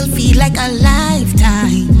without you will feel like a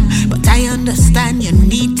lifetime, but I understand you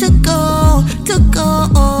need to go.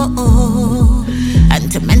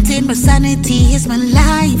 And to maintain my sanity is my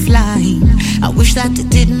lifeline. I wish that it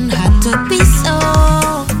didn't have to be so.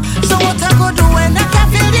 So what I go do when I can't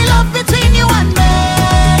feel the love between you and me?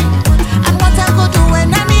 And what I go do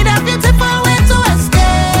when I need a beautiful way to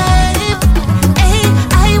escape? Hey,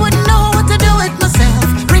 I wouldn't know what to do with myself.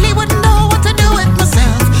 Really wouldn't know what to do with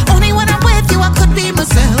myself. Only when I'm with you I could be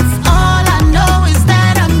myself. All I know is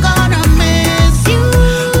that I'm gonna miss you.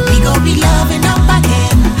 We gon' be loving up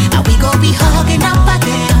again, and we gon' be hugging up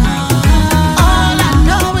again. All I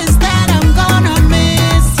know is that I'm gonna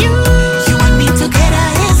miss you. You and me together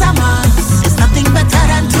is a must. It's nothing better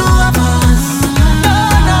than two of us.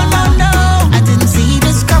 No, I didn't see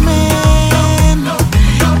this coming.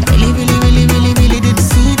 Really didn't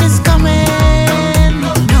see this coming.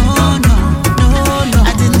 No,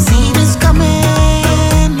 I didn't see this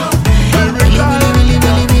coming.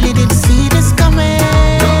 Really didn't see this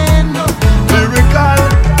coming. Lyrikal,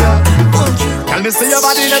 can you say your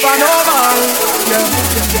body never normal?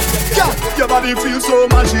 Yeah, your body feels so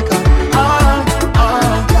magical.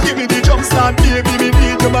 Give me the jump start, baby, me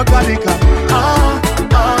need your mechanical.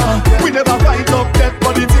 We never fight up yet,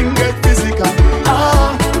 but the thing get physical.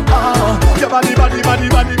 Your body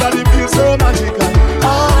feels so magical.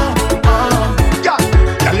 Yeah,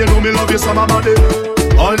 girl, you know me love you so my body.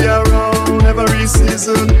 All year round, every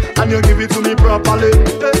season, and you give it to me properly.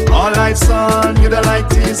 All night sun, you don't like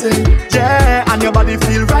teasing. Yeah, and your body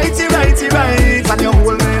feel righty, and you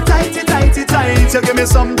hold me tighty. You give me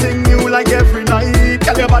something new like every night.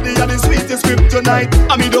 Girl, your body are the sweetest kryptonite.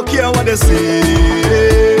 I mean, don't care what they say.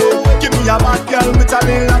 Give me a bad girl with a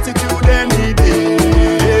little attitude any day.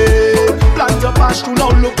 Plant your pash to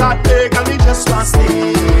now look at me, girl, me just want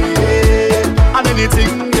stay. And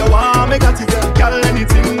anything you want, me got it. Girl,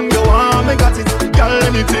 anything you want, me got it. Girl,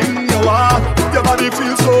 anything you want. Your body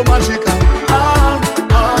feels so magical.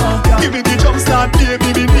 Give me the jump start,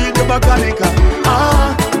 baby, me need your mechanical.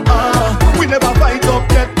 We never fight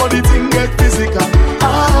up yet, but the thing get physical.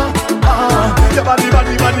 Your body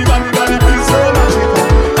feels so magical.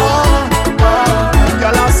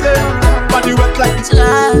 Girl, I say, body wet like it's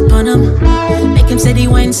Slide on him, make him say the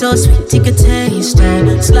wine so sweet, he could taste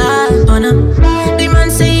it. Slide on him, the man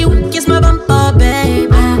say you kiss my bumper, baby.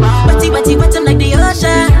 Wet him like the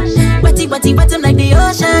ocean. Wet him like the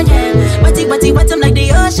ocean, yeah. Wet him like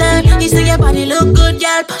the ocean. He say your body look good,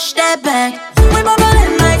 girl, push that back. We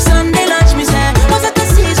bubbling like Sunday lunch, me say. Was at the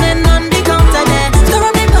season on the counter there. Stir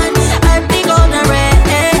up the pot, I be golden red.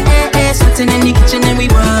 Sweating in the kitchen and we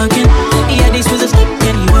working. Yeah, this was a stick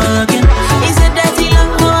and he working. He said that he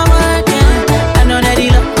love how I'm working. I know that he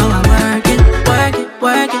love how I'm working,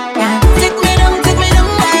 yeah. Take me down,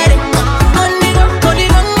 ride it. On the ground,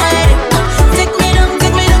 ride it. Take me down,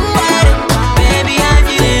 ride it. Baby, I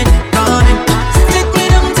feel it coming. Take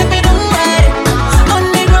me down, ride it. On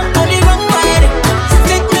the ground, ride it.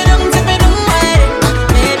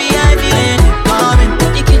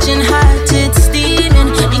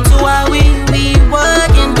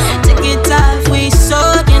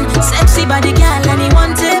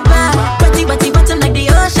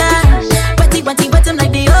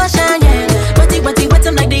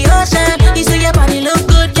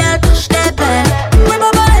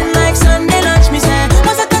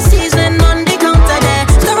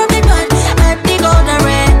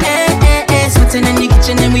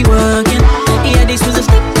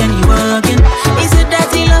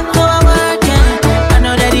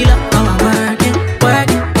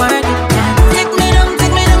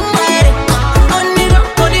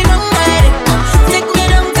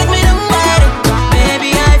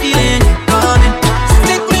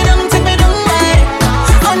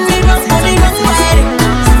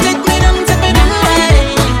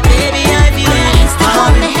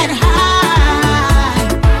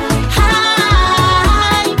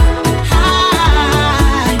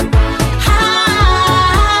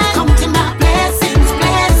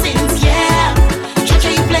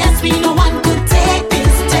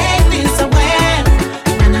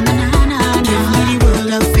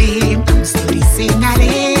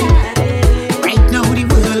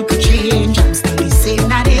 I'm still the same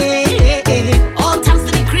now. All thanks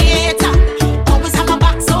to the creator. Always have my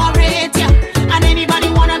back, so I rate ya. And anybody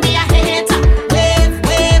wanna be a hater,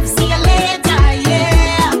 wave, see you later,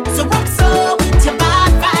 yeah. So rock so with your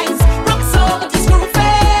bad vibes, rock so with your screw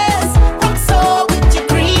face, rock so with your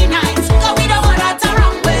green eyes. Cause we don't want that the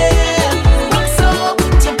wrong way. Rock so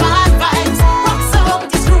with your bad vibes, rock so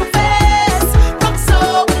with your screw face, rock so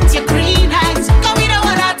with your green eyes. Cause we don't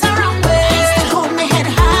want that the wrong way. I still hold my head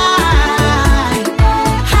high.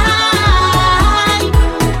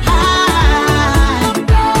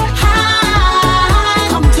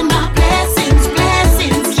 Come to my blessings,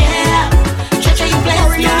 yeah. Treasure you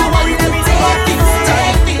bless me.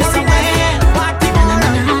 Take this away.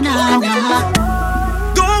 Na.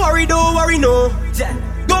 Don't worry, no.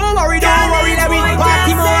 Don't worry, let me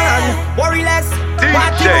party more and worry less.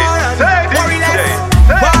 Party more and worry less.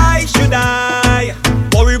 Why should I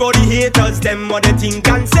worry about the haters? Them what they think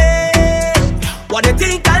and say. What they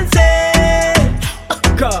think and say.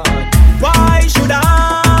 God, why should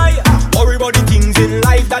I worry about the things in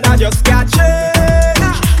life that I just can't change?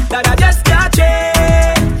 That I just can't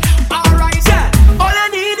change. Alright, yeah. All I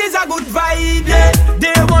need is a good vibe, yeah.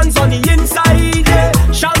 Day ones on the inside, yeah.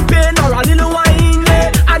 Champagne or a little wine,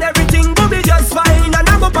 yeah. And everything will be just fine. And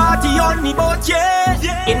I'm a party on the boat, yeah.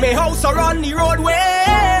 In my house or on the roadway.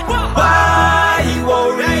 Why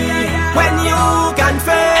worry when you can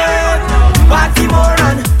fail? Party more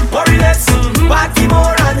and worry less. Party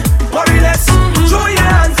more and worry less. Throw your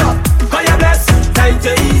hands up, call your bless. Time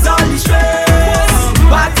to ease all the stress.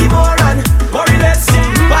 Party more and worry less.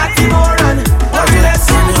 Party more and worry less.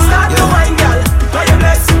 Start the wine, girl, call your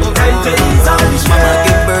bless. Time to ease all the Mama stress.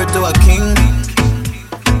 give birth to a king.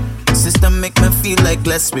 System make me feel like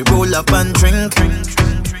less. We roll up and drink.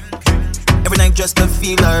 Every night just to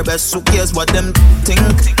feel our best. Who cares what them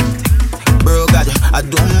think? Bro, God, I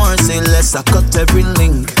do more, say less. I cut every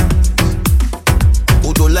link.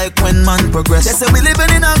 Who do like when man progress? They say we living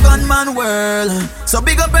in a gunman world. So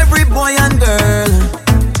big up every boy and girl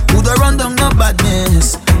who do run down no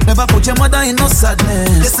badness. Never put your mother in no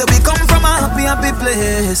sadness. They say we come from a happy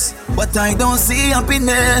place, but I don't see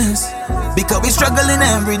happiness because we struggling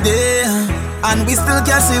every day and we still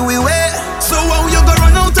can't see we way. So how you go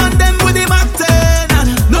run out on them with the Mac 10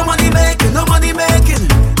 and no money making, no money making?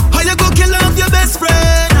 How you go kill off your best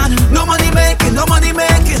friend and no money making, no money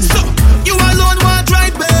making? So you alone want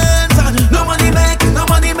drive Benz and no money making, no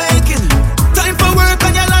money making? Time for work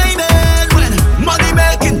on your line when money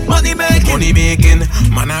making, money making. Money making,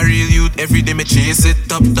 man a real youth. Every day me chase it.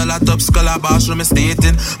 Top dollar, top scholar, boss from me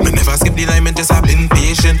stating. Me never skip the line, me just have been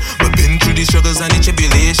patient. Me been through the struggles and the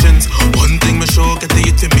tribulations. One thing me sure, get the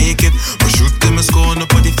youth to make it. Me shoot them, me score,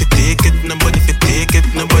 nobody fi take it. Nobody fi take it,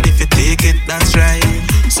 nobody fi take it. That's right.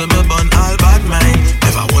 So me burn all bad mind.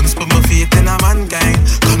 Never once put my faith in a mankind.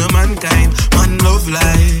 Cause no mankind, man love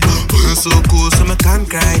life. We're so cool, so me can't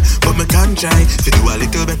cry, but me can try to do a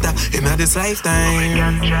little better in this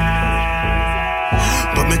lifetime.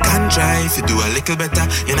 But me can try to do a little better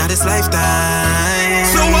in this lifetime.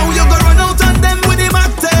 So how you go run out on them with the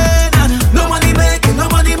Mac 10 and no money making, no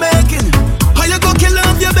money making? How you go kill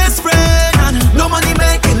off your best friend and no money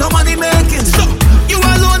making, no money making? So you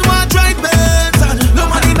alone want drive Benz and no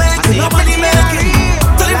money making, no money making?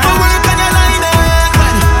 Time for work on your line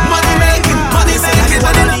and money making, money making.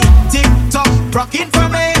 TikTok, rock it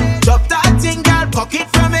for me. Drop that thing, girl, cock it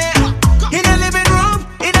for me. In the living room,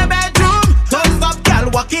 in the bedroom, don't stop, girl,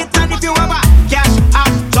 walk it. And if you ever cash out,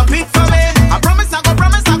 drop it for me. I promise I go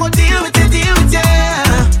deal with it,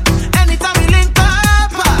 yeah. Anytime we link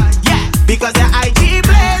up, yeah. Because the IG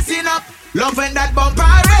blazing up, love when that bumper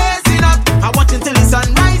raising up. I watch until the sun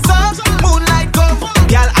rise up, moonlight come,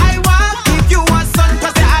 girl, I want give you a sun.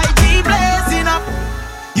 Cause the IG blazing up,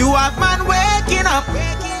 you have man waking up.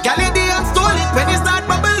 Girl, you the unstolen when you start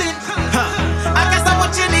bubbling. I guess I'm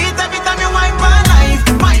what you need every time you wine for life.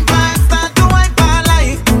 Wine pan, start to wine for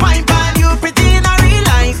life. Wine pan, you pretty in a real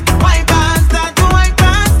life. Wine pan, start to wine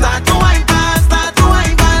pan, start to wine pan, start to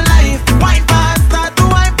wine for life. Wine pan, start to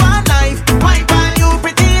wine for life. Wine pan, you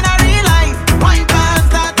pretty in a real life. Wine pan,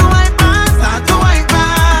 start to wine pan, start to wine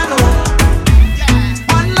pan.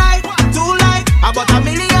 One life, two life, about a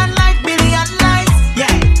million life, billion lives.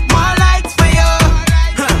 Yeah, more lights for you.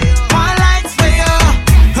 More lights for you.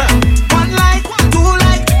 One light, two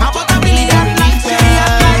light, about a million lights,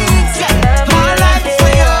 billion lights. Yeah, more lights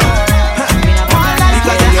for you. More lights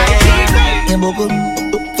for you. They woke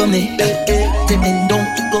up for me. They been don't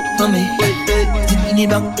pick up for me. Bring it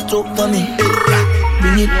back to talk for me.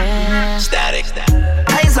 Bring it. Static.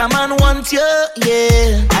 Eyes a man want you,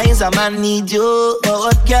 yeah. I as a man need you. But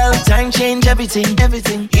what girl, time change everything,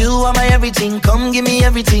 everything. You are my everything, come give me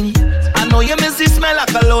everything. I know you miss the smell of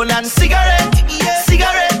cologne and cigarette, yeah.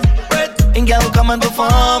 Cigarette, breath. And girl, come and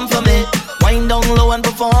perform for me. Wind down low and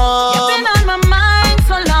perform. You've been on my mind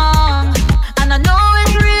so long, and I know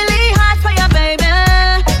it's really hard for you, baby.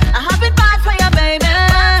 I have it bad for you, baby.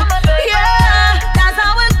 Yeah, that's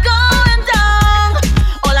how it's going down.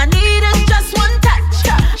 All I need is just one touch,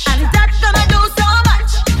 and that's gonna do so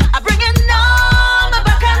much. I bring it on my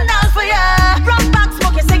back and down for you. Rock back,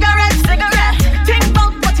 smoke your cigarette. Think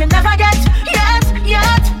about what you never get,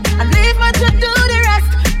 yet, and leave me to do the rest,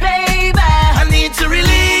 baby. I need to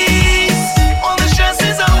release all the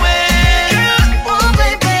stresses away. Oh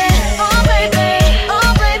baby, oh baby,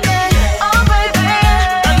 oh baby, oh baby.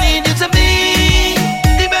 I need you to be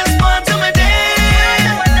the best part of my day.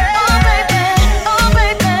 Oh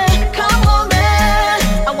baby, come hold me.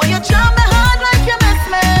 I want you to jam me hard like you miss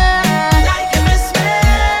me. Like you miss me.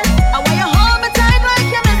 I want you hold me tight like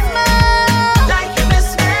you miss me. Like you miss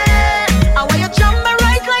me. I want you to jam me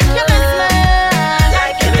right like you miss me.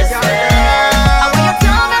 Like you miss me. I want you to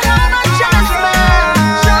tell me how much you miss me.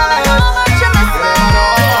 Show me how much you miss me.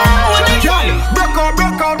 Girl,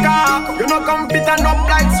 broke out, dark. You know come fit and up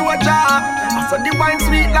like soda. I saw the wine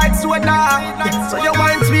sweet like soda. So your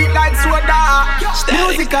wine sweet like soda.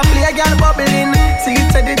 Music a play, girl bubbling. See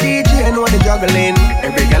it to the DJ and what the juggling.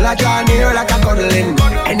 Every girl a draw near like a cuddling.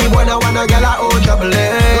 Anyone I want a girl a oh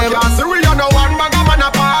juggling. You can't see we on no one bag of man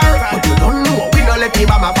apart. But you don't know we don't let you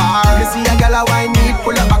by my bar. You see a girl a wine need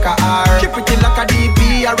pull up back a R. Keep it in like a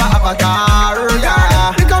DP or a avatar.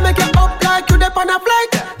 Yeah. We can make it up like you dip on a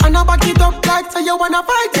flight. And I back it up like so you wanna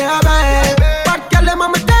fight, yeah, babe. But girl, them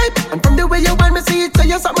on my type. And from the way you want me see it, so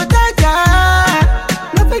you suck my tight, yeah.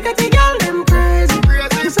 Love it, get the girl, them crazy.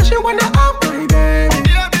 You say she wanna have my baby.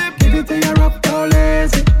 Give it to your up, don't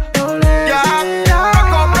lazy, don't lazy. Yeah,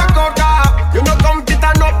 rock out, you know come fit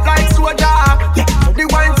and up like soda. Yeah, so the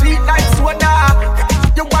wine sweet like soda.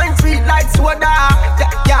 Your wine sweet like soda.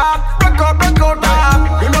 Yeah, rock out,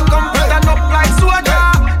 you know come fit and up like soda.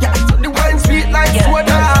 Yeah, so the wine sweet like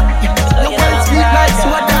soda. Your wine sweet like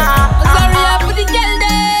soda. Sorry, I put the girl there.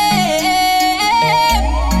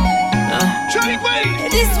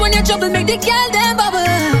 This one your trouble make the girl them bubble.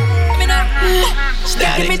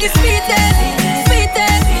 Give me the sweetest,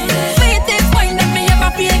 wine that me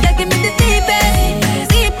ever feel. Girl, give me the deepest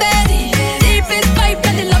vibe,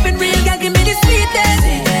 girl, the loving real. Girl, give me the sweetest,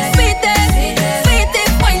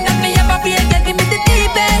 wine that me ever feel. Girl, give me the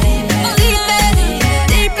deepest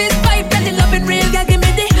vibe, girl, the loving real. Girl, give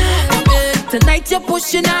me the. Tonight you're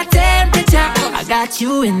pushing our temperature. I got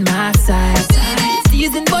you in my sights. It's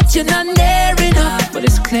season, but you're not near enough. But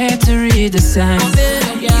it's clear to read the signs.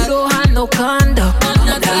 You don't have no conduct.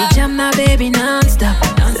 You jam my baby non-stop.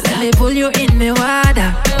 So let me pull you in me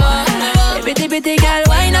water. Bitty girl,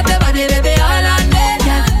 wind up your body, baby, all on me.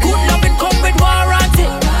 Good loving come with warranty.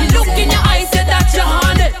 You look in your eyes, say that you're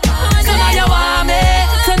haunted. So now you want me.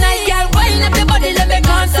 Tonight, girl, wind up your body, let me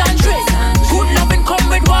concentrate. Good loving come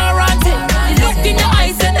with warranty. You look in your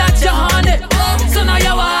eyes, say that you're haunted. So now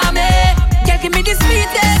you want me. Girl, give me the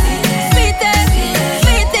sweetest,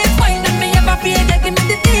 wine that me ever feel. Girl, give me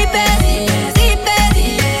the deepest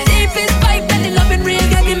vibe, girl, the loving real.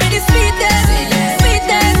 Girl, give me the sweetest, wine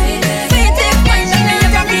that me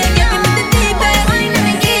ever feel. Girl, give me the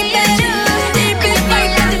deepest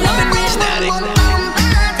vibe, girl, the loving real.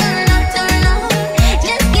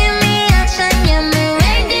 Just give me action, yeah, me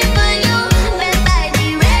ready for you. Best body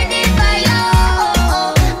ready for you.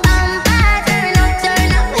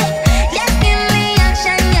 Turn up. Just give me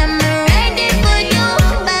action, yeah, me ready for you.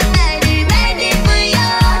 Best body ready for you.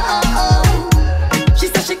 She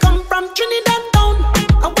said she come from Trinidad town,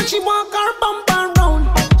 and when she walk her bumper round,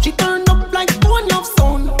 she turn up like phone of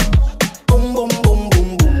sound. Boom, boom, boom, boom,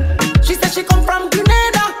 boom. She said she come from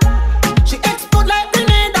Grenada, she explode like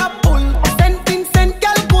Grenada bull. Sent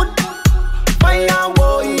girl good, fire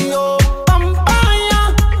boy yo, vampire,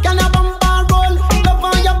 girl a bumper roll. Love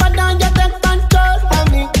on your body and you take control of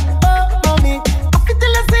me, mommy. I feel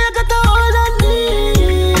till I say I got a hold on me.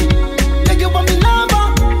 Yeah, you want me lover,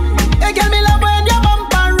 yeah, girl me love when you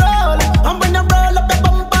bumper roll. I'm gonna roll up the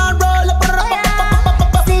bumper roll up.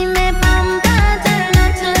 See me bumper, turn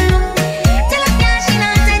up. Till I cash in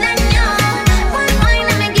out and I know. One wine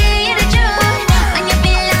and me give you the joy. And you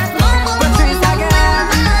feel like boom, boom, boom, boom.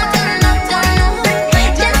 Turn up.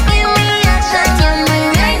 Just give me action, yeah, me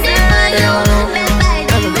ready for you. Best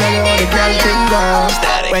body ready for you.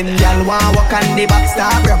 When y'all want walk on the back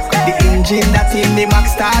start rock, the engine that in the back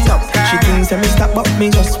start up. She thinks that me stop but me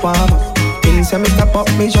just warm up. Things say me stop up,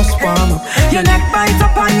 me just warm up. Your neck bite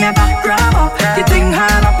up and your back grab up. Your thing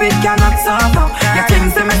hard up, it cannot stop up. Your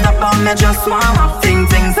things say me stop up, me just warm up. Things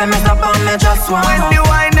say me stop up, me just warm up. When the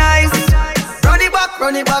wine nice,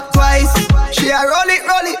 run it back twice. She a roll it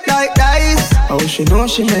like dice. Oh, she know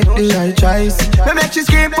she make the right choice. Me make she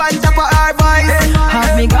scream on top of her voice.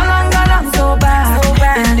 Have me galang so bad.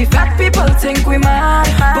 And the fat people think we mad,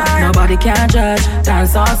 but nobody can judge.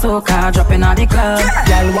 Dance all soca, dropping on the club.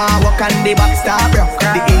 Y'all want walk on the back start up.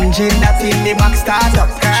 The engine that's in the back start up.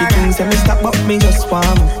 She thinks say me stop up, me just warm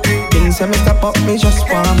up. Things say me stop up, me just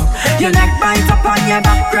warm up. Your neck bite up and your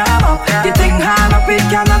back grab up. Your thing hard up, it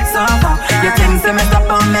cannot stop up. Your things say me stop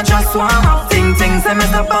up, me just warm up. Things say me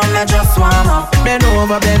stop up, me just warm up. Bend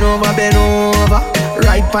over, bend over, bend over.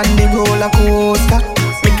 Right on the roller coaster.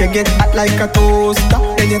 Make you get hot like a toaster.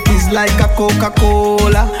 Then you fizz like a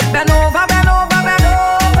Coca-Cola. Bend over, bend over, bend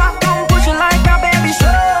over. Come push it like a baby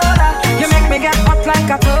shoulder. You make me get hot like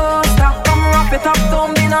a toaster. Come wrap it up,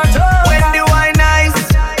 don't be no joke. When the wine nice,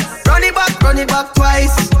 run it back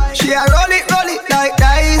twice. She a roll it like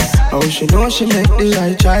dice. Oh, she know she make the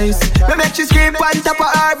right choice. Me make she scream on top of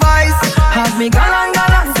her voice. Have me galang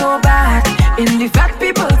so bad. In the fat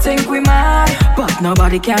people think we mad, but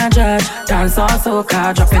nobody can judge. Dance all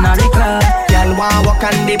soca, dropping on the club. Y'all want walk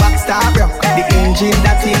on the back start up. The engine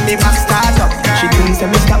that's in the back start up. She thinks say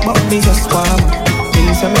me stop up, me just warm.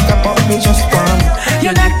 Things say me stop up, me just warm.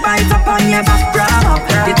 Your neck bite up and your back grab up.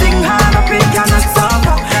 The thing hard up, it cannot stop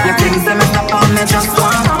up. Your things say me stop up, me just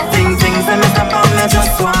warm up. Things say me stop up, me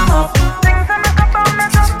just warm up.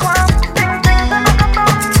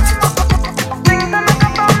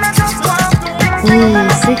 Ooh,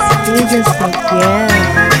 6 pages of yeah.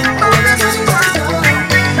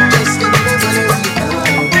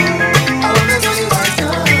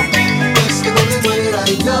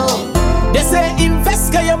 They say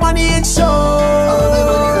invest, get your money in show.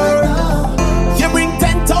 You bring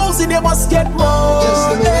 10,000, you must get more.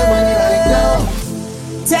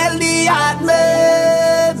 Tell the hard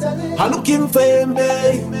man, I'm looking for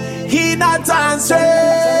me. He not answering,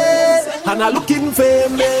 and I'm looking for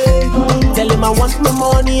me. Tell him I want my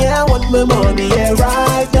money, I want my money, yeah,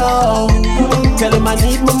 right now. Tell him I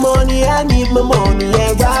need my money, I need my money,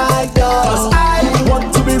 yeah, right now. Cause I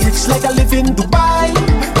want to be rich like I live in Dubai.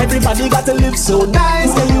 Everybody got to live so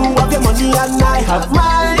nice. Can you have your money and I have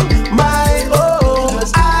mine, oh.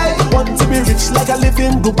 I want to be rich like I live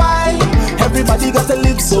in Dubai. Everybody got to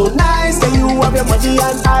live so nice. Can you have your money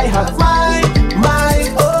and I have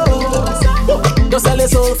mine, oh. Don't sell your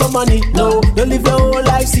soul for money, no. Don't live your whole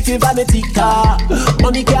life seeking vanity car.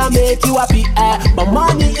 Money can't make you happy, but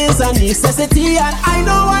money is a necessity. And I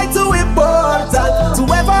know why too important to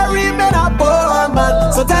ever remain a poor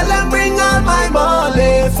man. So tell them bring all my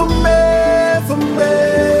money for me.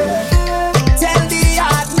 Tell the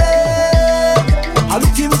hard man I'm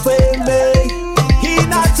looking for me. He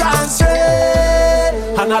not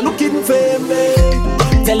answering, and I'm looking for me.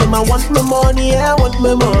 Tell him I want my money, I want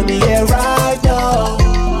my money, yeah, right now.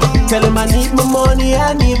 Tell him I need my money,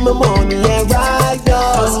 I need my money, yeah, right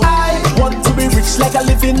now. Cause I want to be rich like I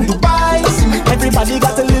live in Dubai. Everybody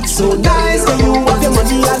got to live so nice. Can you have your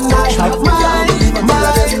money and I have mine,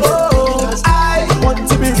 oh. I want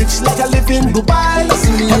to be rich like I live in Dubai.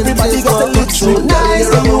 Everybody got to live so nice.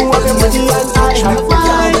 Can you have your money and I have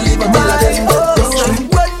mine, oh.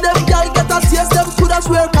 When them guys get a taste, them could have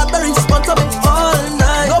swear Cadbury responsible all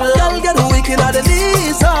night. No girl get wicked at the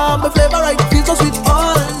knees. My favorite feels so sweet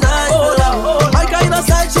all night. Oh Lord, my kind of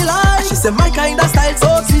style she like. She said my kind of style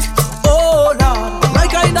so sweet. Oh Lord, my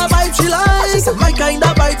kind of vibe she like. She said my kind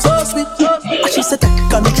of vibe so sweet. She said take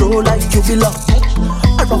control like you belong.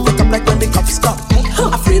 I rough it up like when the cops stop.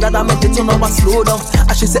 Afraid that I make it to know I slow down.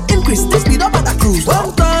 And she said increase the speed up at the cruise.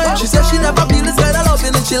 One time she said she never feel this kind of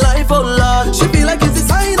loving in she life. Oh Lord, she feel like it's the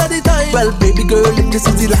sign of the time. Well baby girl, if this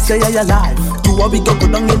is the last day of your life, do what we go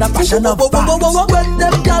down in a passion of vibes. When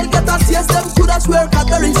them girl get a taste, them coulda swear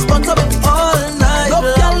Cadbury responsible all night. No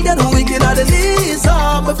girl get wicked at the knees.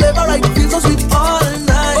 My favorite feels so sweet all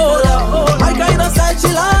night. Oh Lord, my kind of style she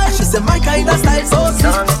like. She said my kind of style so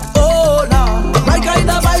sweet. Oh Lord, my kind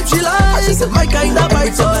of vibe she like. She said my kind of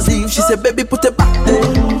vibe so sweet. She said baby put it back there,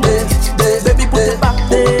 baby put it back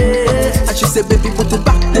there. And she said baby put it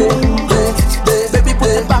back there, baby put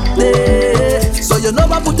it back there. So you know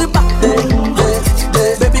I put it back there,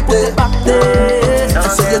 baby put it back there.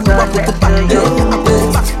 And so you know I put it back there, I put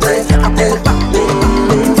it back there, I put it back there.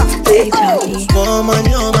 Woman,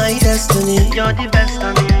 you're my destiny. You're the best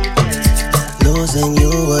of me. Losing you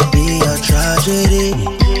would be a tragedy.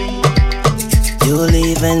 You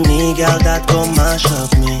leaving me, girl, that gon' mash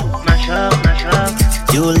up me. Mash up, mash up.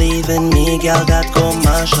 You leaving me, girl, that go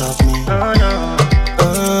mash up me.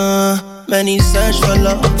 Many search for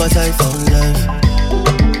love, but I found life.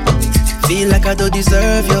 Feel like I don't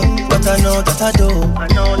deserve you, but I know that I do.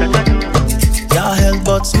 Your help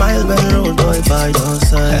but smile when road boy by your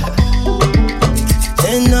side.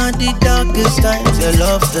 In all the darkest times, your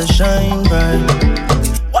love to shine bright.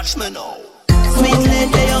 Watch me now. Sweet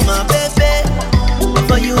lady, you're my baby.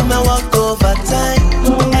 For you, my walk over time.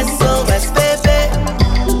 SOS, baby.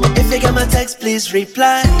 If you get my text, please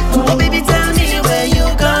reply. Oh, baby, tell me where you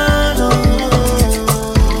gone.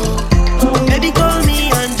 Baby, call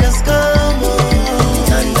me and just come on.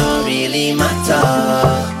 None don't really matter.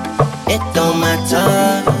 It don't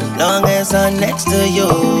matter. Long as I'm next to you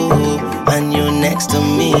and you next to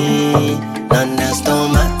me. None else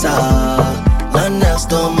don't matter. None else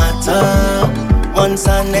don't matter. Once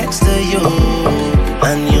I'm next to you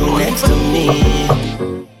and you next to me.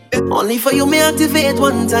 Only for you me activate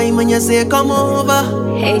one time when you say come over.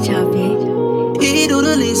 Hey Choppy. He do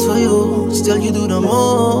the least for you, still you do the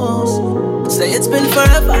most. Say it's been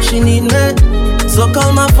forever, she need me. So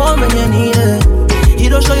call my phone when you need it. He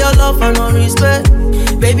don't show your love and no respect.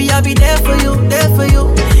 Baby, I'll be there for you, there for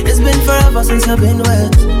you. It's been forever since I've been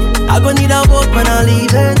wet. I gon' need a boat when I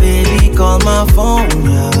leave it. Baby, call my phone,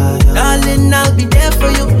 yeah. Darling, I'll be there for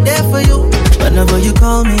you, whenever you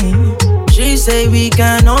call me. She say we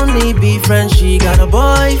can only be friends, she got a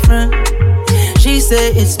boyfriend. She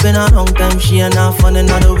say it's been a long time, she ain't off on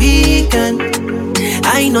another weekend.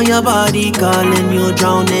 I know your body calling you,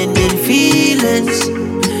 drowning in feelings.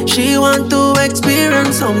 She want to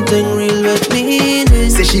experience something real with me.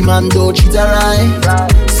 Say she man don't treat her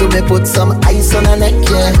right, so me put some ice on her neck,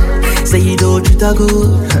 yeah. Say you don't treat her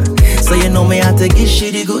good, so you know me have to give she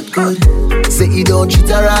the good. Say you don't treat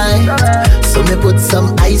her right, so me put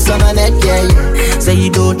some ice on her neck, yeah. Say you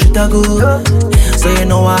don't treat her good, so you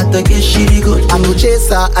know I have to give she the good. I'm no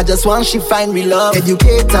chaser, I just want she find real love.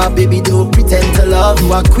 Educate her, baby, don't pretend to love.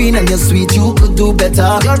 You are queen and you're sweet, you could do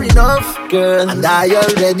better. You're enough, girl, and I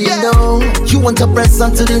already know. You want to press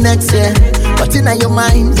on to the next, yeah. But in your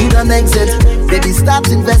mind, you don't exit. Baby, start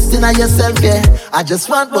investing in yourself, yeah. I just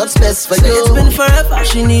want what's best for you. It's been forever,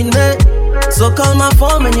 she need me. So call my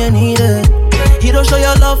phone when you need it. He don't show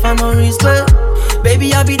your love and no respect.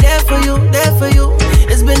 Baby, I'll be there for you,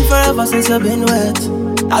 It's been forever since you've been wet.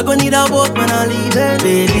 I gon' need a boat when I leave it.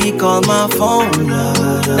 Baby, call my phone,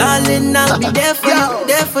 yeah. Darling, I'll be there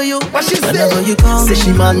for you, What she whenever say? you call Say me.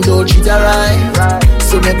 she man don't treat her right,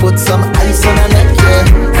 so me put some ice on her neck,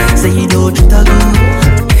 yeah. Say you don't treat her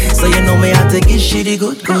good, so you know me have to give she the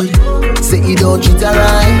good. Say you don't treat her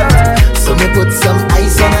right, so me put some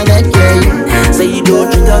ice on her neck, yeah. Say you don't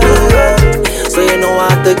treat her good, so you know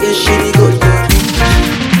I have to give she the good.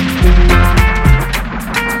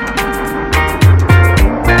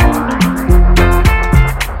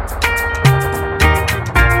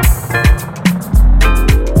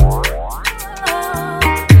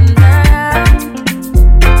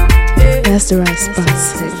 That's the right spot.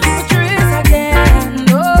 Patrice again,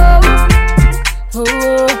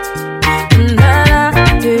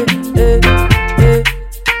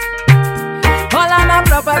 all of my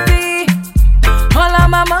property, all of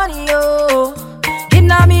my money, it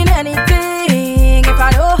not mean anything if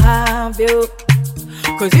I don't have you.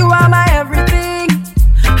 Cause you are my everything,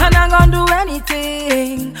 and I'm gonna do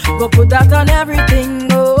anything. Go put that on everything,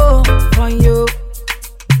 for you.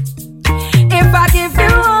 If I give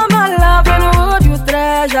you all my love, and would you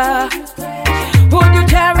treasure? Would you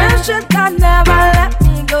cherish it and never let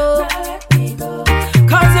me go?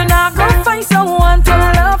 Cause you're not gonna find someone to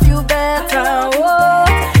love you better.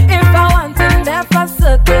 If I want to live for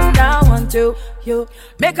certain, I want you.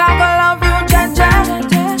 Make I go love you, Jaja.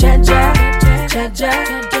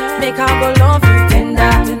 Make I go love you,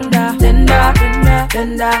 tender.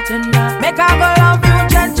 Make I go love you,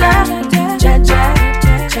 Jaja.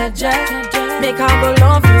 Make I go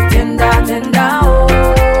love you, tender, oh.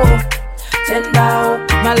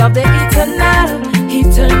 My love the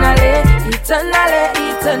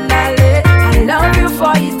eternally. I love you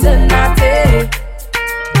for eternity.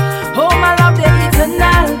 Oh, my love the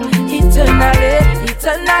eternally.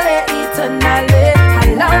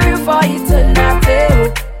 I love you for eternity.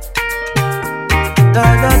 Da.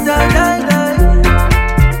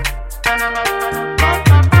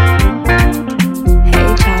 Hey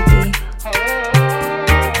Choppy.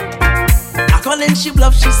 I call and she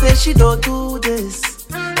bluff, she says she don't do this.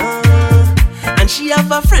 And she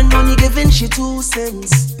have a friend only giving she 2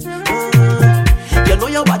 cents. You know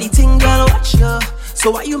your body thing, girl, watch ya. So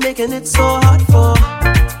why you making it so hard for?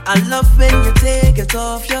 I love when you take it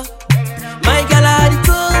off, yeah. My girl are the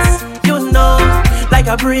tools, you know. Like a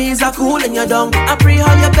breeze a cooling you down. I pray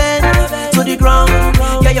how you bend to the ground.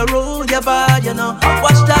 Yeah, you roll your body, you know.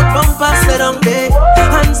 Watch that bumper sit down there.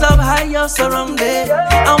 Hands up high, you're surrounded.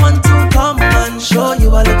 I want to come and show you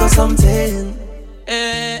a little something.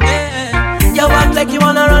 You act like you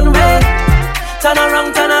wanna run away. Turn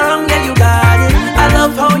around, yeah, you got it. I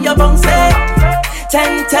love how you bounce it.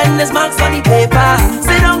 10 is marks on the paper.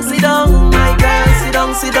 Sit down, my girl. Sit down,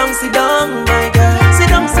 my girl. Sit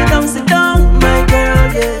down, my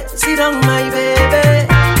girl, yeah. Sit down, my baby.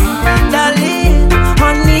 Darling,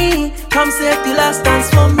 honey, come save the last dance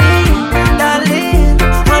for me. Darling,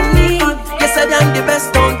 honey, yes I am the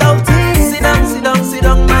best, don't doubt it. Sit down,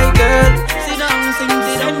 my girl. Sit down,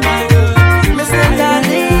 my girl. Mr.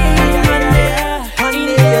 Darling,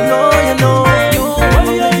 honey, you know.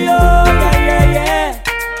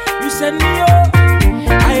 You send me up.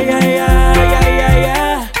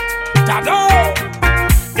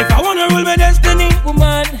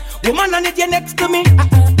 Woman, I need you next to me.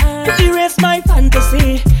 To erase my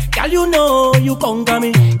fantasy. Girl, you know you conquer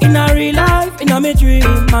me. In a real life, in a me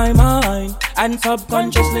dream, my mind and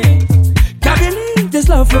subconsciously. Can't believe this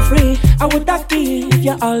love for free. I would not give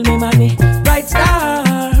you all my money. Bright star,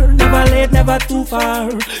 never late, never too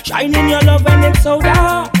far. Shine in your love when it's so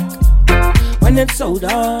dark. When it's so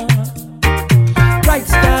dark. Bright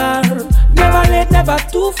star, never late, never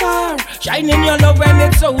too far. Shine in your love when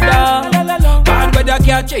it's so dark. Bad weather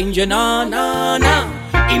can't change you, nah.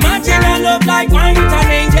 Imagine a love like mine with an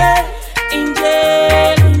angel.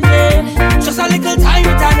 Just a little time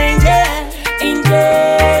with an angel.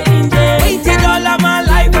 Waited all of my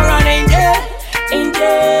life for an angel.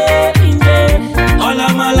 All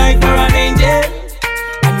of my life for an angel.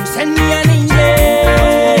 And you send me an angel.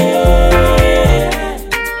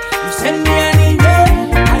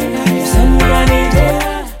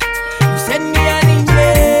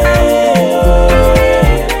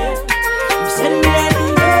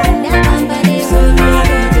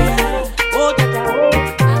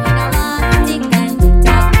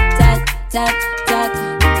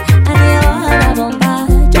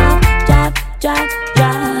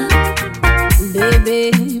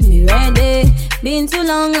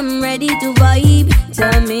 I'm ready to vibe.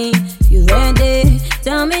 Tell me, you ready?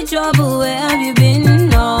 Tell me, trouble, where have you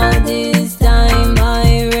been all this time?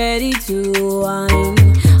 I'm ready to whine.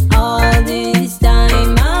 All this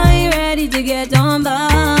time, I'm ready to get on board.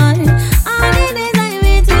 All the days I'm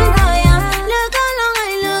waiting for ya. Look how long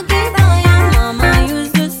I'm looking for ya. Mama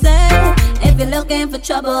used to say, if you're looking for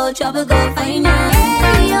trouble, trouble go find ya.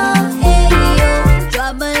 Hey yo,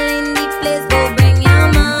 trouble in the place, go bring your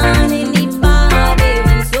man in the party.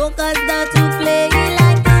 When Soca's there to play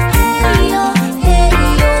like, hey yo,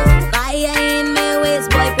 fire in my waist,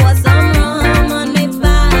 boy, pour some rum on my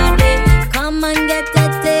body. Come and get a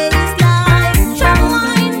taste like trouble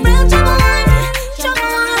wine, real trouble wine, trouble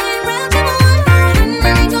wine, real trouble wine. And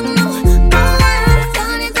then I don't know, go wine,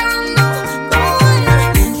 turn it around now, go wine,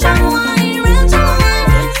 trouble wine, real trouble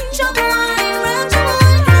wine, trouble wine, real trouble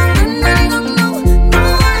wine. And then I don't know, go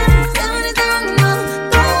wine, turn it around now,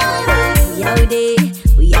 go wine.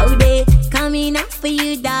 We out there, coming up for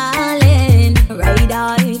you, darling. Ride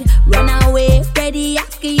hard, run away, ready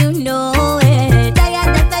after you know it.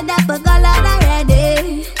 Tired of the girl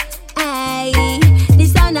already. Hey, the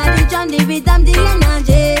sound of the drum, the rhythm, the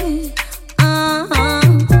energy.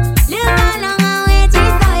 Look how long I'm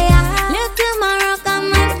waiting for ya. Look tomorrow,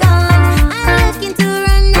 come and gone. I'm looking to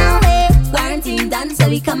run away. Quarantine done, so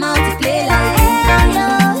we come out to play like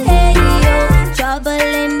hey yo, trouble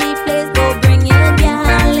in the place, go bring your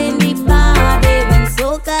girl in the party. When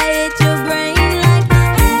Soca hit your brain like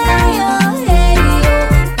hey yo,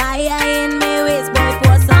 fire in my waist, boy,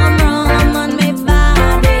 pour some rum on my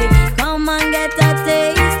body. Come and get a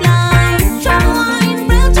taste like trouble wine,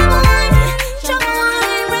 real trouble wine, trouble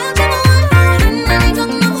wine, real trouble wine. And then I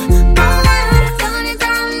don't know, go wine, turn it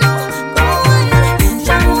around now, go wine,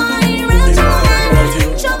 trouble wine, real trouble wine,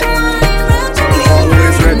 trouble wine, real trouble wine.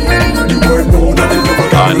 Always ready. You weren't known that you never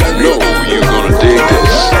I know you're gonna dig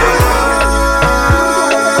this.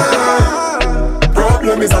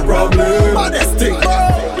 Problem is a problem. Baddest thing.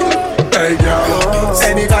 Hey girl,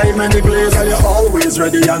 anytime, any place, and you're always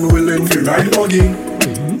ready and willing to ride buggy.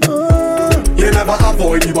 You never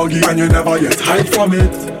avoid the buggy and you never yet hide from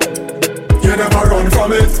it. You never run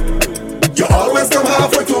from it. You always come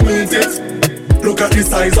halfway to meet it. Look at the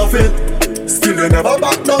size of it. Still you never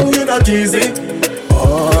back down, you're not easy.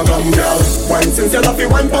 Oh, come girl, wine since you love you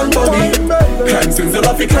wine pon buggy. Climb since you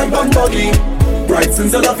love you climb pon buggy. Bright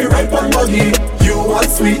since you love you ride pon buggy. You want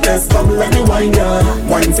sweetness, come let me wine ya.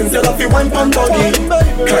 Wine Wine since you love you wine pan buggy.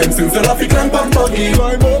 Climb since you love you climb pan buggy.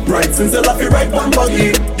 Bright since you love you ride pan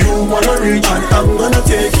buggy. You wanna reach and I'm gonna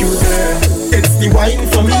take you there. It's the wine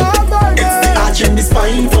for me. It's the arch in the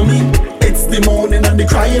spine for me. It's the moaning and the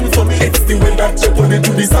crying for me. It's the way that you put it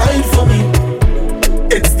to the side for me.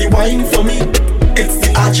 It's the wine for me. It's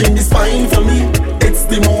the arch in the spine for me. It's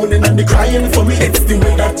the moaning and the crying for me. It's the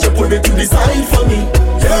way that you put it to the side for me.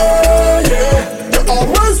 Yeah, yeah, you're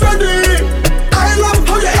always ready. I love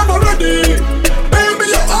how you're ever ready. Baby,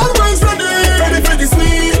 you're always ready. Ready for the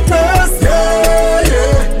sweetness. Yeah,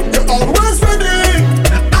 yeah, you're always ready.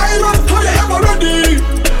 I love how you're ever ready.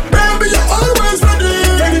 Baby, you're always ready.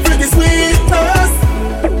 Ready for the sweetness.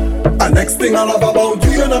 And next thing I love about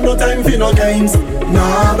you, you don't have no time for no games.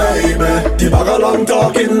 Nah, baby, the bag a long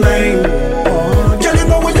talking lane. Girl, you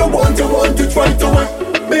know what you want to try to work.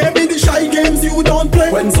 Baby, the shy games you don't play.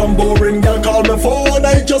 When some boring girl call me phone,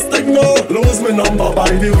 I just ignore. Lose my number by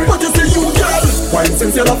the way. What you say you girl? Wine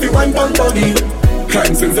since you love you wine pan buggy.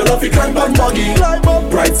 Climb since you love you climb pan buggy.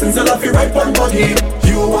 Bright since you love you ride pan buggy.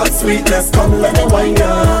 You want sweetness, come let me wine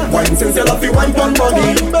ya. Wine since you love you wine pan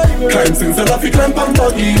buggy. Climb since you love you climb pan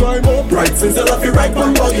buggy. Bright since you love you ride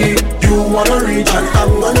pan buggy. You wanna reach and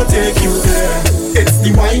I'm gonna take you there. It's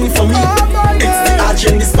the wine for me. It's the arch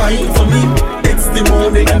in the spine for me. It's the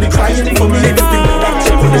moaning and the crying for me. It's the way that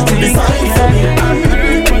you put it to the side for me.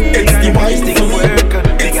 It's the wine for me.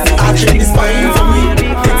 It's the arch in the spine for me.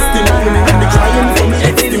 It's the moaning and the crying for me.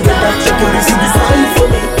 It's the way that you put it to the side for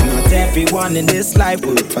me. Not everyone in this life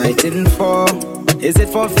we're fighting for. Is it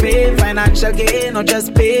for fame, financial gain, or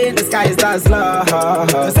just pain? The sky is God's love.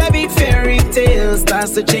 Cause every fairy tale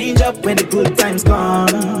starts to change up when the good times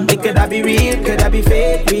gone. It could that be real, could that be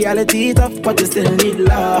fake? Reality tough, but you still need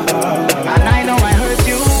love. And I know I hurt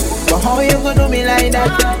you, but how you could do me like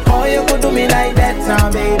that? How you could do me like that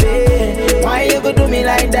now, baby? Why you could do me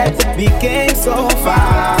like that? We came so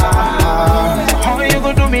far. How you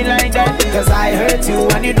could do me like that? Cause I hurt you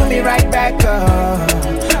and you do me right back up.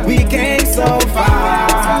 We came so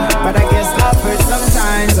far, but I guess love hurts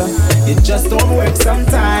sometimes. It just don't work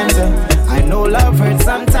sometimes. I know love hurts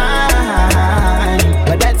sometimes,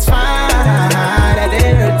 but that's fine. That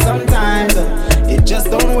it hurts sometimes. It just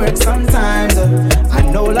don't work sometimes. I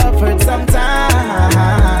know love hurts sometimes,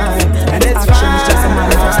 and it's fine. It's just a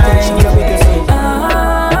manifestation of it.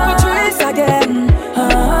 Patrice again.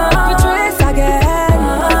 Patrice again.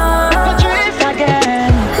 Patrice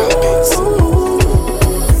again.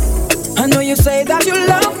 I know you say that you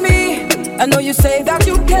love me. I know you say that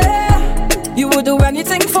you care. You will do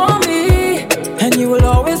anything for me, and you will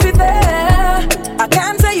always be there. I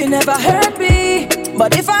can't say you never hurt me,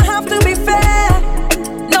 but if I have to be fair,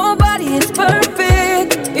 nobody is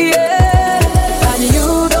perfect, yeah. And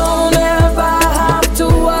you don't ever have to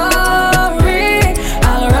worry.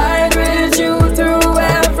 I'll ride with you through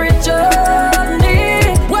every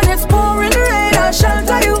journey. When it's pouring rain, I'll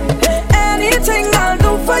shelter you. Anything I'll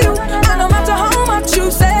do for you. And no matter how much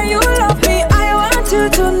you say you love me, I want you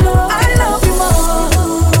to know I love you more.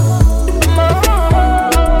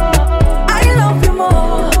 I love you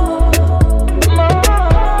more.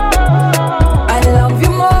 I love you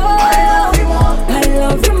more. I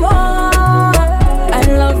love you more. I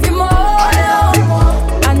love you more. I love you more.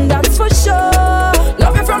 And that's for sure.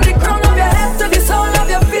 Love you from the crown of your head to the sole of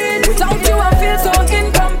your feet. Without you I feel so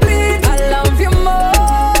incomplete. I love you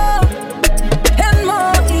more and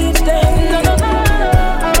more each day.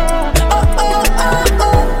 Oh, oh, oh,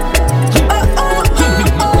 oh.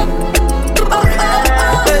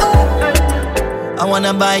 I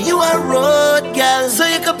wanna buy you a road, girl, so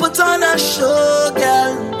you can put on a show,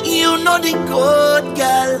 girl. You know the code,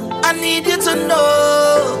 girl. I need you to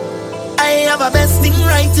know I have a best thing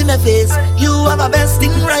right in the face. You have a best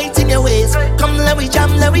thing right in your ways. Come, let we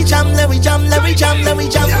jam, let we jam, let we jam, let we jam, let we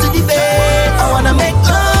jam to the bass. I wanna make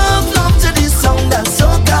love to this song that's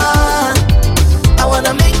Soca. I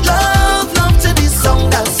wanna make love to this song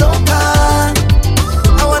that's Soca.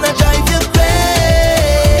 I wanna drive you crazy,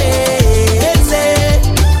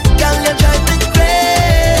 girl, you drive me crazy.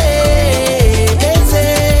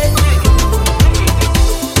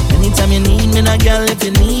 Anytime you need me, now, girl, if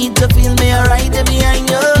you need to feel me, I ride there behind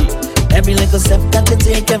you. Every little step that you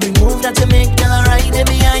take, every move that you make, girl, I ride there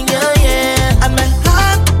behind you, yeah. And my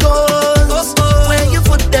heart goes where your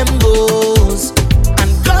foot them goes. I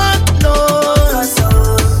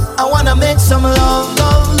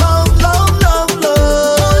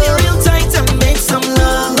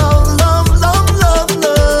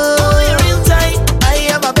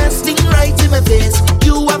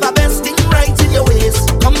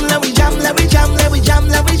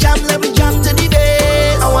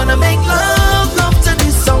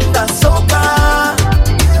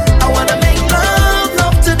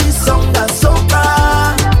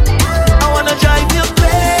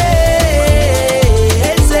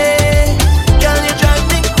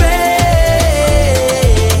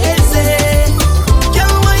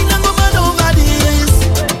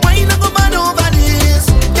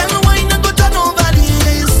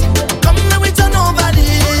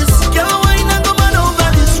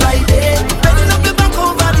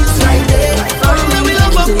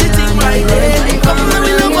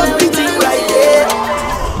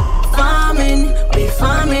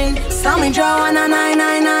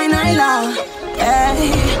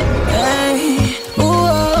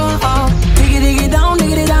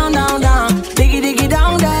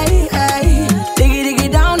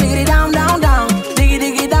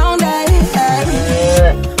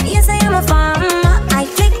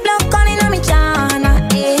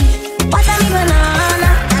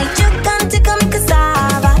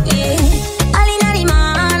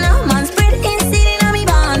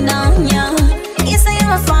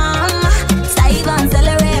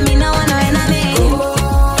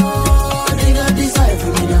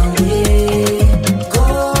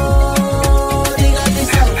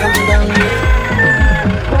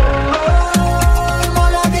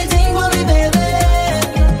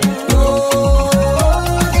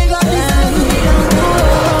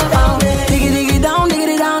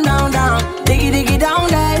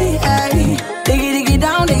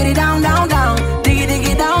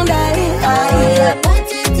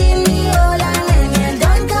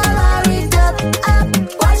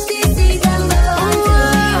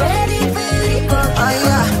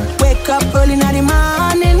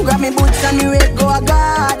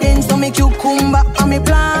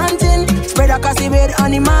could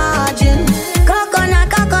unimagine. Coconut,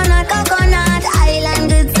 coconut, coconut. Island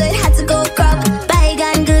good, so it had to go crop.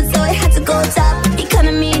 Vghn good, so it had to go top.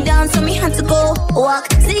 Economy down, so me had to go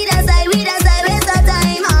walk. See that side, we that side, waste our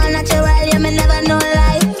time. All natural, yeah, me never know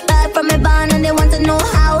lie. Back from my barn and they want to know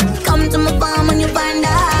how. Come to my farm and you find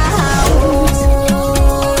out.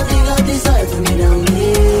 They got this side for me down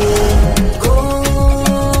there. Go,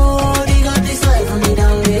 they got this side for me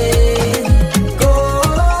down there. Go,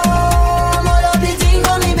 all of the thing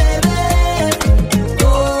for me, baby.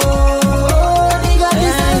 Go, they got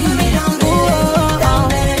this side for me down there. Down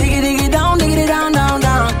there, diggy diggy down, diggity down, down,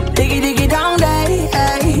 down, diggy diggy down there,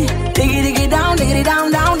 hey. Diggy diggy down, diggity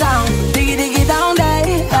down, down, down, diggy diggy down there,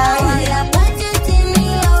 hey.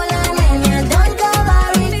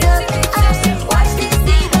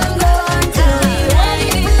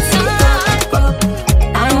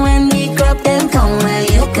 And when the crop them come, well,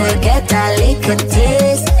 you could get a little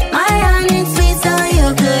taste. My honey sweet, so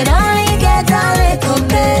you could only get a little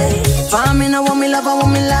bit. Farming, I want me love, I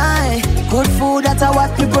want me lie. Good food, that's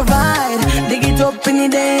what we provide. Dig it up any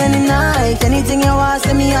day, any night. Anything you want,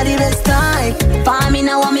 send me at the best time. Farming,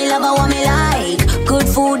 I want me love, I want me like. Good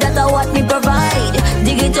food, that's what me provide.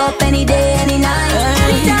 Dig it up any day, any night.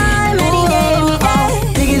 Anytime, any day, any day.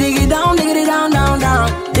 Diggy down, down, down.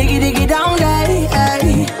 Diggy down, day,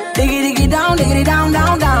 hey. Diggy down,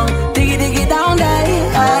 down, down. Diggy down, day,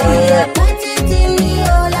 hey. Put it in the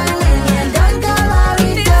hole and when you're done, come out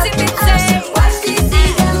with it. Watch this see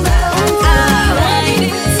them go.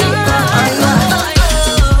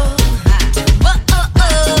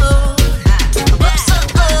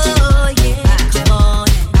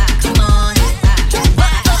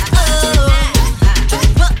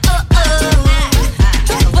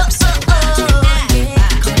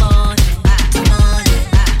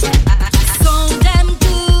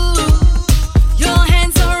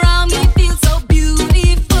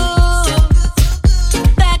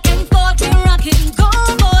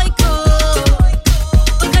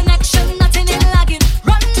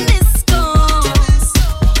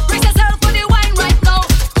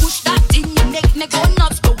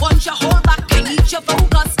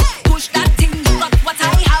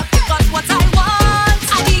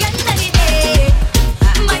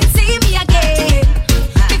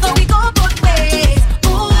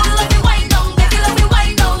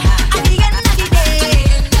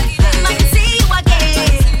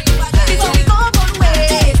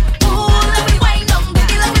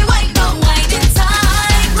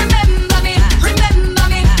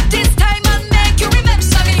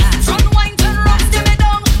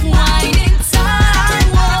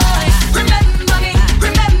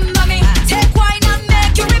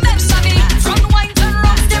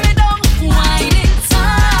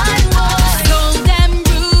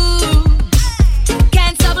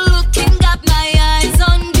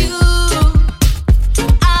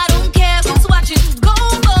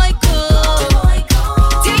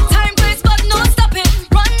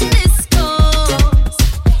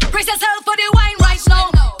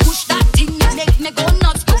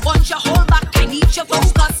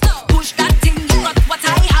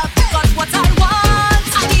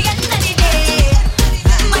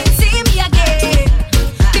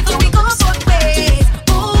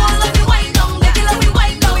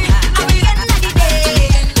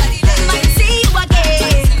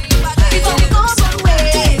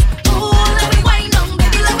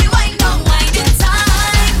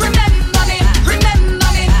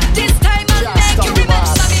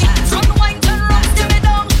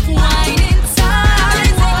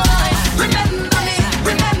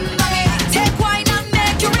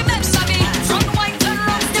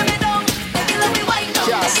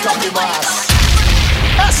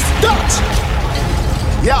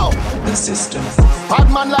 Yo, the system.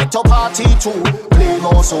 Bad man like to party too. Play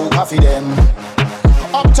more soca for them.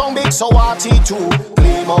 Uptown big so party too.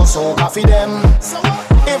 Play more soca for them.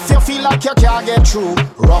 If you feel like you can't get through,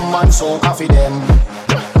 rum and soca for them.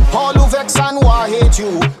 All who vex and who hate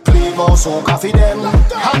you, play more soca for them.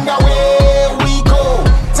 And away we go.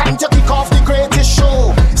 Time to kick off the greatest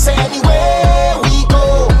show. Say anywhere we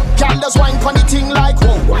go. Candles wine pon the thing like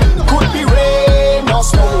whoa. Could be rain or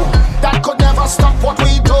snow. That could never stop what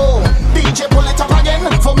we do. DJ pull it up again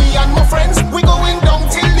for me and my friends. We going down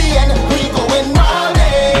till the end. We going all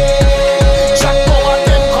day. Jagwa and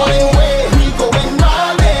them calling way. We going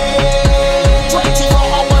all day. 24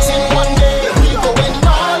 hours in one day. We going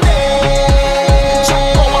all day.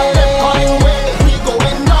 Jagwa and them calling way. We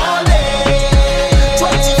going all day.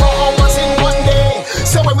 24 hours in one day.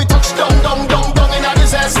 So when we touch down in the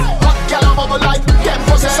zest, hot gal a bubble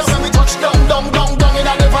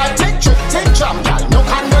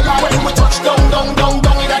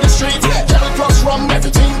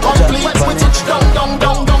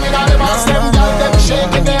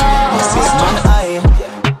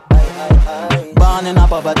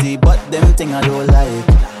poverty, but them thing I don't like.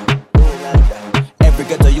 Every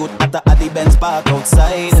ghetto youth at the Benz park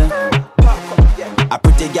outside. A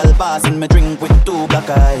pretty girl passing me drink with 2 black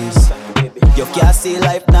eyes. You can't see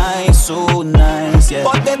life nice, so nice, yeah.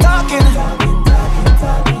 But they talking,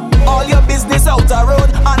 all your business out the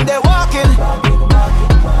road, and they walking.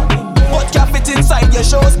 But can't fit inside your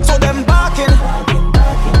shows, so them barking.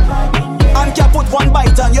 And can't put one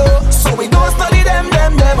bite on you, so we don't study them.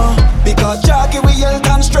 Because Jaggy we health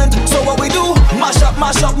and strength, so what we do? Mash up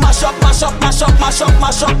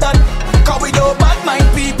that. Cause we do bad mind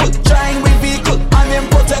people, trying with vehicle, and then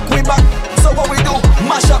protect we back. So what we do?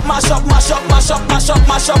 Mash up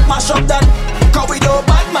that. Cause we do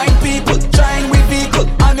bad mind people, trying with vehicle,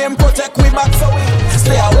 and then protect we back. So we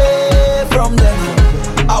stay away from them,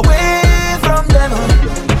 away from them,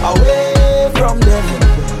 away from them,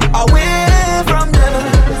 away from them.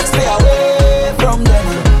 Stay away from them,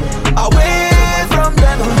 away from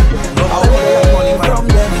them, away from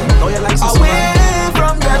them, away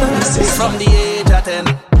from them. From the age of 10,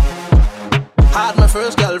 had my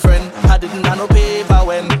first girlfriend. I didn't have no paper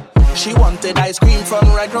when she wanted ice cream from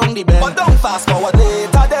right round the bend. But don't fast forward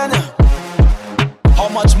later then. How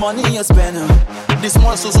much money you spend? This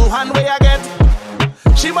small Suzu hand way I get,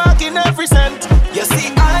 she marking every cent. You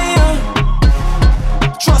see I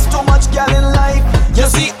trust too much girl in life. You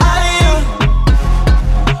see I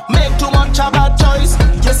make too much a bad choice.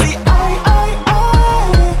 You see I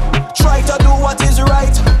try to do what is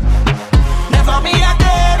right. Never me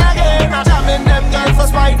again. I'm jamming them girls for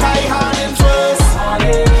spite. I hand in first.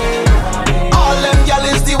 All them girl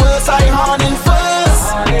is the worst. I hand in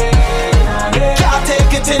first. Can't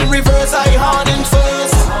take it in reverse. I hand in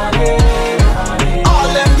first. All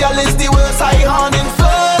them girl is the worst. I hand in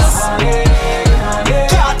first.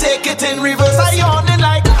 Can't take it in reverse. I hand in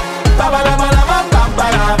like baba la baba bam bam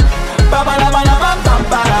bam, baba la baba bam bam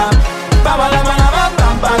bam, baba la baba bam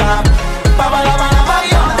bam bam, baba la baba bam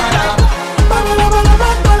bam bam, baba la baba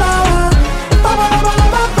bam bam, baba la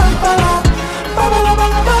baba bam bam, baba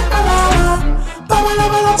la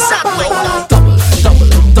baba bam bam.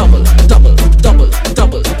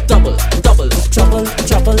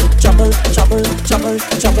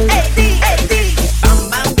 Trouble. Bam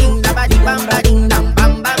bam ding da ba di bam ba ding dam.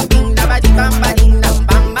 Bam bam ding da ba di bam ba ding dam.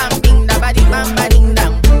 Bam bam ding da ba di bam ba ding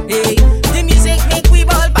dam. Hey, the music make we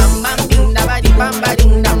ball. Bam bam ding da ba di bam ba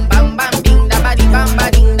ding dam. Bam bam ding da ba di bam ba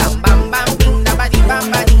ding dam. Bam bam ding da ba di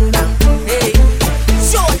bam ba ding dam. Hey,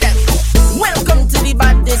 show them. Welcome to the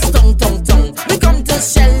baddest tongue. We come to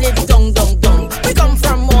shell it dong. We come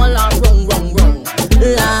from all around wrong.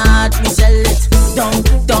 Lord, we shell it dong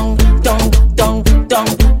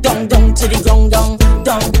to the gong dong.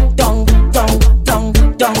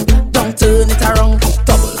 Turn it around.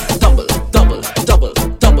 Double.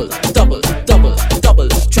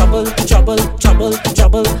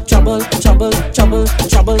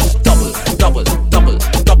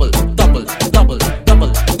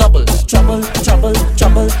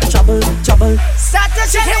 Trouble. Start to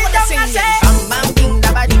shake it down and say bam bam ding da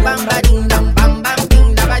ba di bam ba ding dam. Bam bam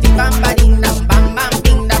ding da ba di bam ba ding dam. Bam bam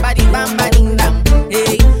ding da ba di bam ba ding dam.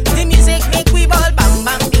 Hey, the music make we ball. Bam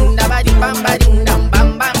bam ding da ba di bam ba ding dam.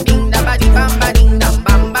 Bam bam ding da ba di bam ba ding dam.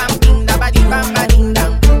 Bam bam ding da ba di bam ba ding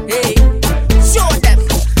dam. Hey, show them.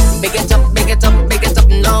 Big it up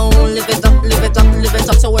now. Live it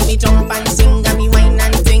up. So when we jump and sing and we whine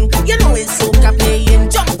and sing, you know it's Soca playing.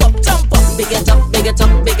 Jump up. Big it up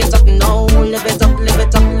now.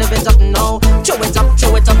 Live it up now. Show it up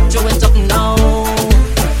now.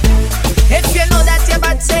 If you know that you're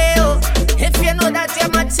bad, say oh. If you know that you're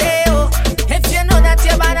mad, say oh. If you know that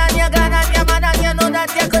you're bad and you're gone and you're mad and you know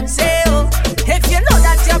that you could say oh. If you know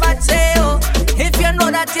that you're bad, say oh. If you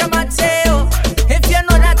know that you're mad, say oh. If you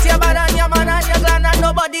know that you're bad and you're mad and you're gone and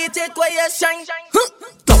nobody take away your shine.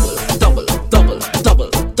 Double.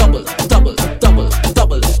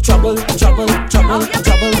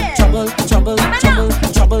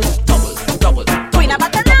 Trouble. Queen of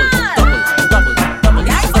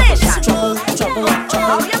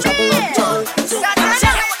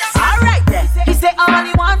alright then. He say all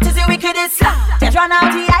he wants is the wickedest slam. Just run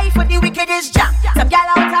out the eye for the wickedest jam. Some gal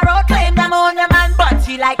out the road claim them on the man, but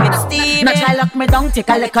she like it steamy. Now try lock me down, take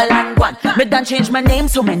a little and one. Me done change my name,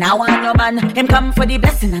 so me now want your man. Him come for the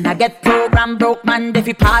blessing and I get program broke man. If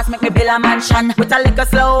he pass, make me build a mansion. With a little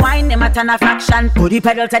slow wine, him a turn a fraction. Put the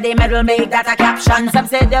pedal to the metal, make that a caption. Some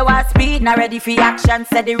say they want speed, not ready for action.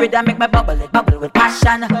 Said the rhythm make me bubble with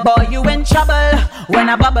passion. Boy, you in trouble when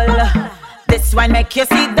I bubble. This one make you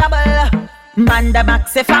see double. Man the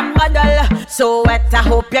max if I'm model, so wet I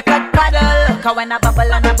hope you could paddle. Cause when I bubble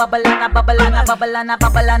and I bubble and I bubble and I bubble and I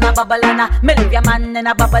bubble and I bubble and I me leave your man in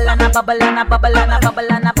a bubble and I bubble and I bubble and I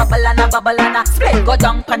bubble and I bubble and I bubble and I split go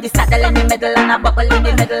down on the saddle in the middle and I bubble in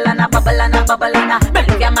the middle and I bubble and I bubble and I me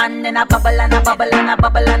leave your man in a bubble and I bubble and I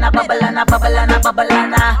bubble and I bubble and I bubble and I bubble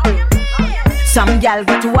and I. Some gal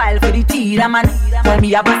get wild for the teeter man. Tell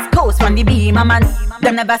me a bus coast from the beamer man.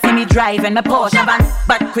 Them never see me driving my Porsche van,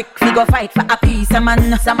 but quickly go fight for a piece of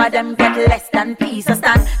man. Some of them get less than piece of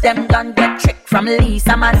stand. Them done get tricked from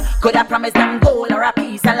Lisa man. Coulda promised them gold or a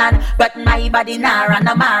piece of land, but my body nah run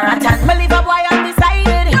a marathon. Me leave a boy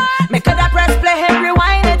undecided. Me coulda press play and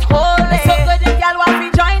rewind it. Hold it so good if y'all want to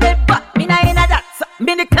join it, but me nah inna that, so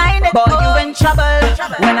me decline it. Boy you in trouble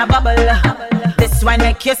when I bubble. This one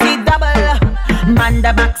make you see double. Man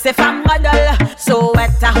the max if I'm model, so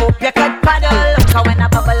wet I hope you could paddle. Cause when I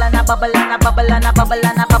bubble and I bubble and I bubble and I bubble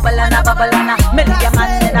and I bubble and I bubble and I me leave your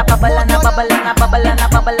man in a bubble and I bubble and I bubble and I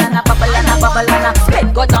bubble and I bubble and I bubble and I split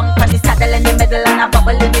go down on the saddle in the middle and I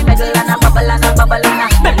bubble in the middle and I bubble and I bubble and I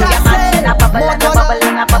me leave your man in a bubble and I bubble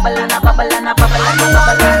and I bubble and I bubble and I bubble and I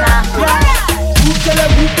bubble and I.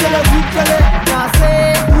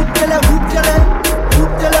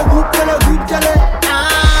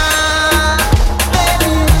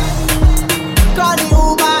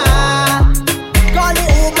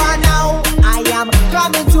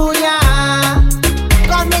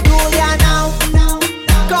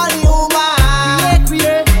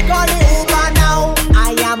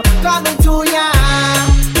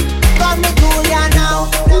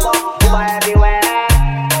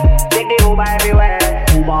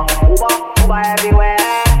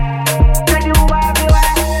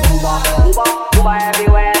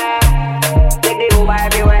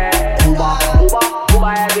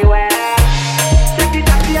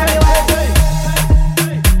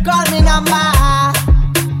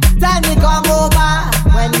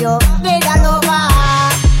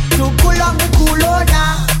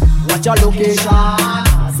 Your location,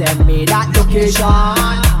 send me that location.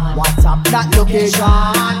 WhatsApp that location.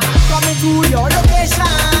 Coming to your location.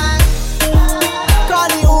 Call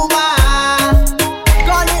the Uber.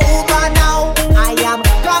 Call the Uber now. I am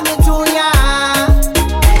coming to ya.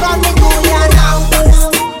 Coming to ya now.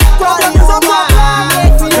 Call the Uber.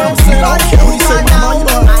 Call the Uber now.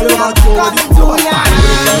 I am coming to ya.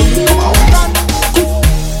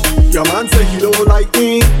 Your man say he don't like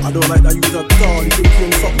me. I don't like that you at all. You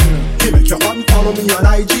think something. He make your man follow me on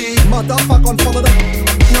IG. Motherfucker unfollow that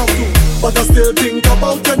now too. But I still think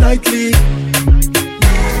about you nightly.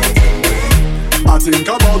 I think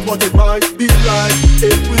about what it might be like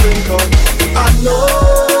if we link up. I know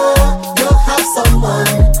you have someone.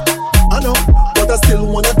 I know, but I still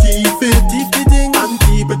wanna keep it and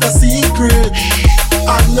keep it a secret.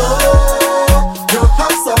 I know you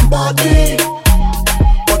have somebody,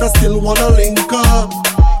 but I still wanna link up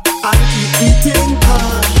and keep it in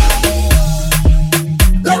touch.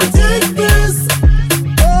 Let me take this.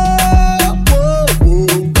 Oh, oh, oh.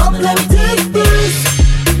 Come, let me take this.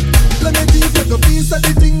 Let me take a piece of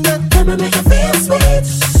the thing that let me make you feel sweet.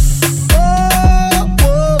 Oh,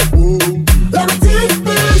 oh, oh. Let me take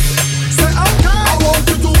this. Say okay. I want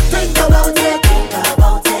you to think about it. Think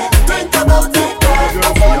about it. Think about it.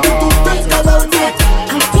 I want you to think about it.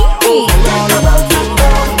 Think about it.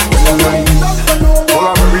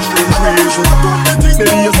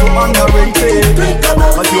 Maybe you're so underrated,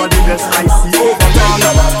 but you are the best I see over time.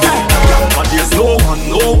 But there's no one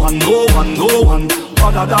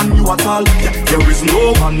other than you at all. There is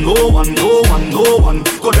no one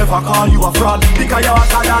could ever call you a fraud, because you're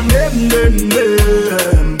hotter than them.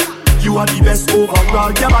 You are the best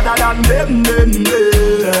overall. You're better than them.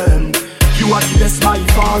 You are the best by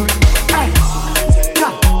far.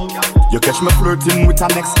 You catch me flirting with a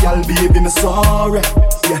next girl, baby, me sorry.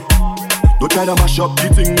 Yeah. Don't try to mash up the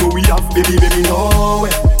thing we have, baby, no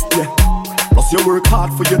way. Yeah. Plus you work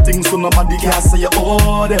hard for your things, so nobody can say you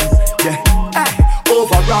owe them. Yeah. Hey.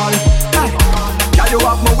 Overall. Hey. Yeah, you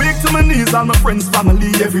have my weak to my knees and my friends,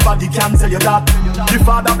 family, everybody can tell you that. The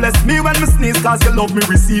Father bless me when me sneeze, cause you love me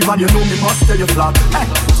receive and you know me must tell you flat. Hey.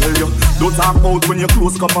 Tell you, don't talk about when your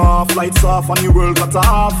clothes come off, lights off and your world cut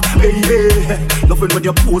off. Baby, nothing when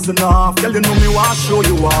you're posing off, girl you know me want to show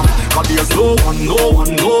you off. Cause there's no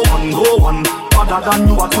one other than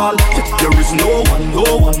you at all. There is no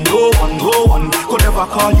one could ever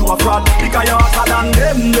call you a fraud, because you're hotter than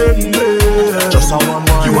them. Just a one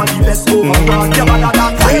man. You are the best overall. You're better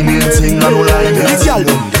than them. Ting, I don't like this.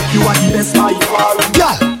 You are the best by far.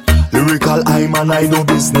 Girl, Lyrikal, I'm and I do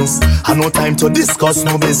business. I no time to discuss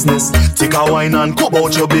no business. Take a wine and go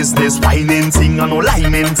about your business. Whining thing and no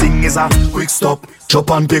liming thing is a quick stop.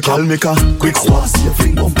 Chop and pickle make a quick stop. See your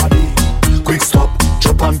fling bumper day. Quick stop.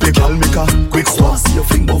 Chop and pickle make a quick stop. See your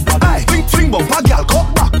fling bumper day. Fling bumper girl,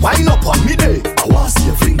 come back. Wine up on me day. I want see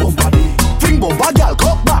your fling bumper day. Fling bumper girl,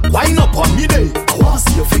 come back. Wine up on me day. I want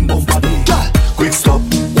see your fling bumper day. Girl, quick stop.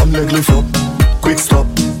 One leg lift up. Quick stop.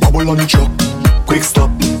 Bubble on the truck. Quick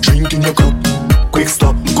stop. Drink in your cup. Quick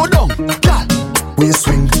stop. Go down, girl. Waist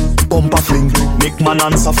swing, bumper fling. Make man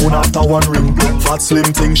answer phone after one ring. Fat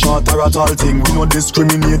slim thing, short or a tall thing. We don't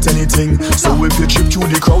discriminate anything. So if you trip through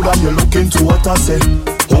the crowd and you look into what I say,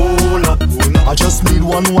 hold up, I just need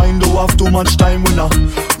one wine. Don't have too much time when I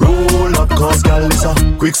roll up. Cause girl is a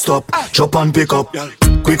quick stop, chop and pick up.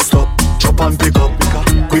 Quick stop, chop and pick up.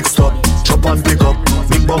 Quick stop, chop and pick up.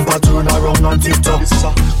 Big bumper turn around and tip top.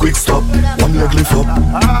 Quick stop, one leg lift up.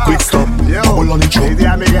 Quick stop, bubble on the truck.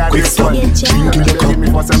 Quick stop, drink in the cup.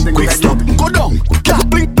 Quick stop, go down.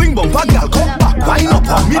 Bling bling bumper girl, come back. Wine up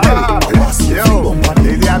on me there. Bling bumper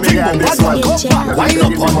girl, come back. Wine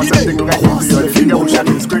up on me there.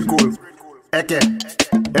 Great cool. Okay,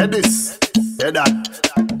 head this, head that.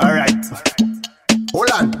 All right.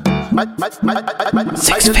 Hold on. My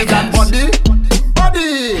give you that body.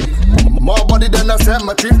 More body than a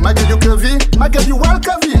cemetery. My give you curvy. My give you well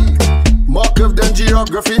curvy. More curve than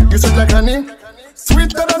geography. You sweet like honey.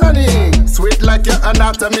 Sweeter than honey. Sweet like your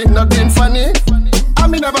anatomy. Not being funny. I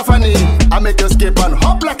mean never funny. I make you skip and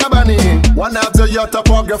hop like a bunny. One after your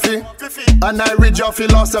topography, and I read your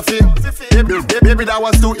philosophy. Baby, that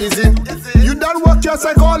was too easy. You done work your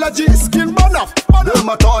psychology, skin burn up,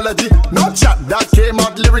 dermatology. No chat that came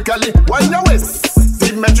out lyrically. Why your waist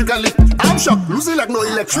symmetrically? I'm shocked, losing like no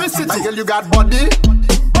electricity. My girl, you got body.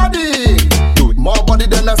 More body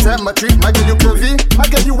than a cemetery. My girl, you curvy. My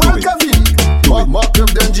girl, you well curvy. More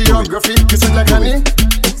curve than geography. You sweet like honey.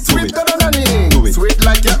 Sweeter than honey. Sweet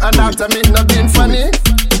like your anatomy. Not being funny.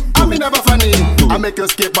 I mean never funny. I make you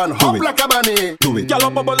skip and hop like a bunny. Y'all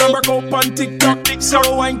up bubble and break up on TikTok.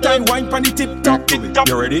 So wine time, wine pan the tip top.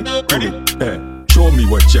 You ready? Ready? Show me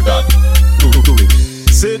what you got. Do it.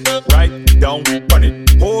 Sit right down on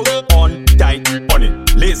it. Hold on tight on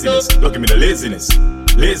it. Laziness, look at me the laziness.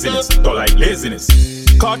 Laziness, don't like laziness.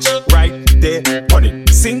 Catch right there on it.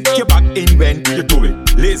 Sink your back in when you do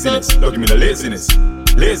it. Laziness, look at me the laziness.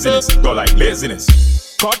 Laziness, don't like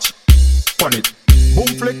laziness. Catch on it. Boom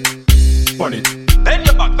flick on it. Bend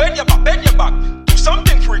your back, bend your back, bend your back. Do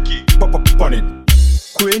something freaky. Pop up on it.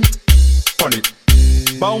 Quint on it.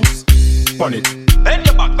 Bounce on it. Bend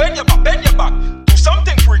your back, bend your back, bend your back. Do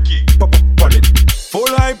something freaky. Pop up on it. Full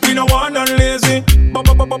life, we no one and lazy.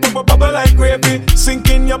 Bubble like gravy. Sink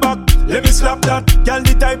in your back, let me slap that. Girl,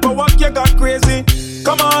 the type of work you got crazy.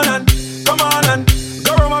 Come on and go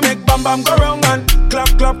round and make bam bam, go round and clap,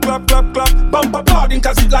 clap, clap, clap, clap. Bump applauding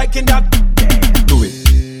cause it liking that. Do it.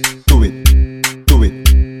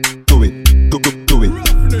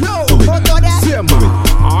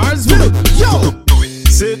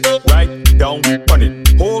 Sit right down on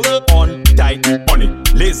it. Hold on tight on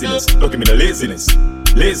it. Laziness, look at me the laziness.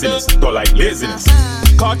 Laziness, don't like laziness.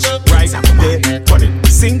 Catch right there on it.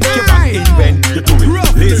 Sink your back in when you do it.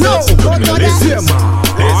 Laziness, look at me the laziness.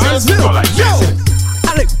 Laziness, don't like laziness.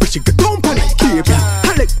 I like push it, don't panic, keep it.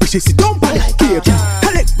 I like push it, don't panic, keep it.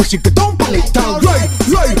 I like push it, don't panic, down right,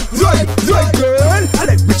 girl. I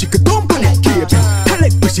like push it, don't panic, keep it. I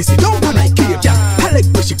like push it, don't panic, keep it. I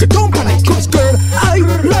like push it, don't panic, cause girl, I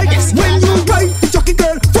like when you ride the jockey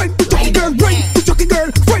girl, right the jockey girl, right the jockey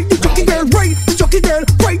girl, right the jockey girl, right the jockey girl,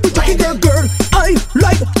 right the jockey girl, girl. I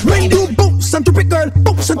like when you bounce and drop it, girl,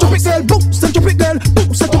 bounce and drop it, girl, bounce and drop it, girl,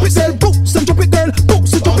 bounce and drop it, girl, bounce and drop it, girl,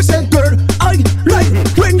 bounce and drop it, girl. I like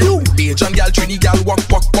when you Asian gal, Trini gal, walk.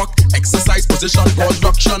 Exercise, position,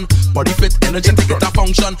 construction. Body fit, energetic, it a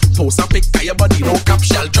function. Pose a pick, tie your body, no cap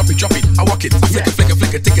shell. Drop it, I walk it. I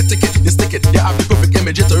flick it, take it. You stick it, you have the perfect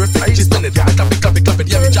image, it's terrific. She spin it, I clap it,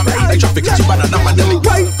 yeah, we jam it. Like traffic, she banana, pandemic.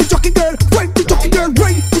 Right, the jockey girl, right, the jockey girl,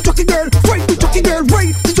 right, the jockey girl, right, the jockey girl,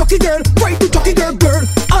 right, the jockey girl, right, the jockey girl, girl.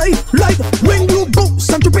 I like when you bounce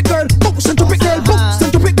and drop it, girl, bounce and drop it, girl, bounce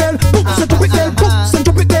and drop it, girl, bounce and drop it, girl, bounce and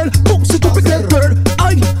drop it, girl, bounce and drop it, girl.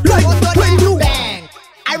 I like when you bang.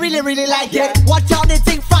 I really like it. Watch how they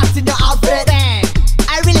think fast in your outfit. Bang.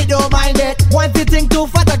 I really don't mind it. Once you think too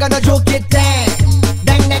fast, I'm gonna joke it. Dang,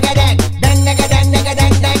 dang, dang, dang, dang, dang, dang, dang,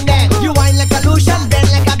 dang, dang, dang. You whine like a Lucian,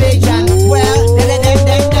 bend like a Bajan. Well, dang, dang,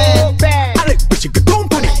 dang, dang, bang. I like push it, don't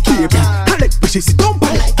panic, keep it. I like push it, don't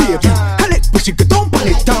panic, keep it. I like push it, don't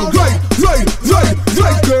panic, down right,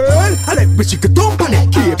 girl. I like push it, don't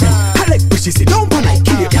panic, keep it. I like push it, don't panic,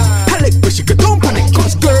 keep it. I like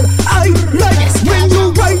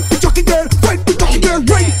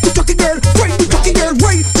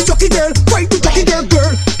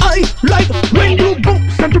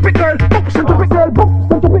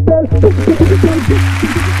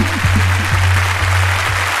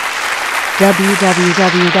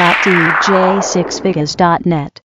www.dj6figures.net.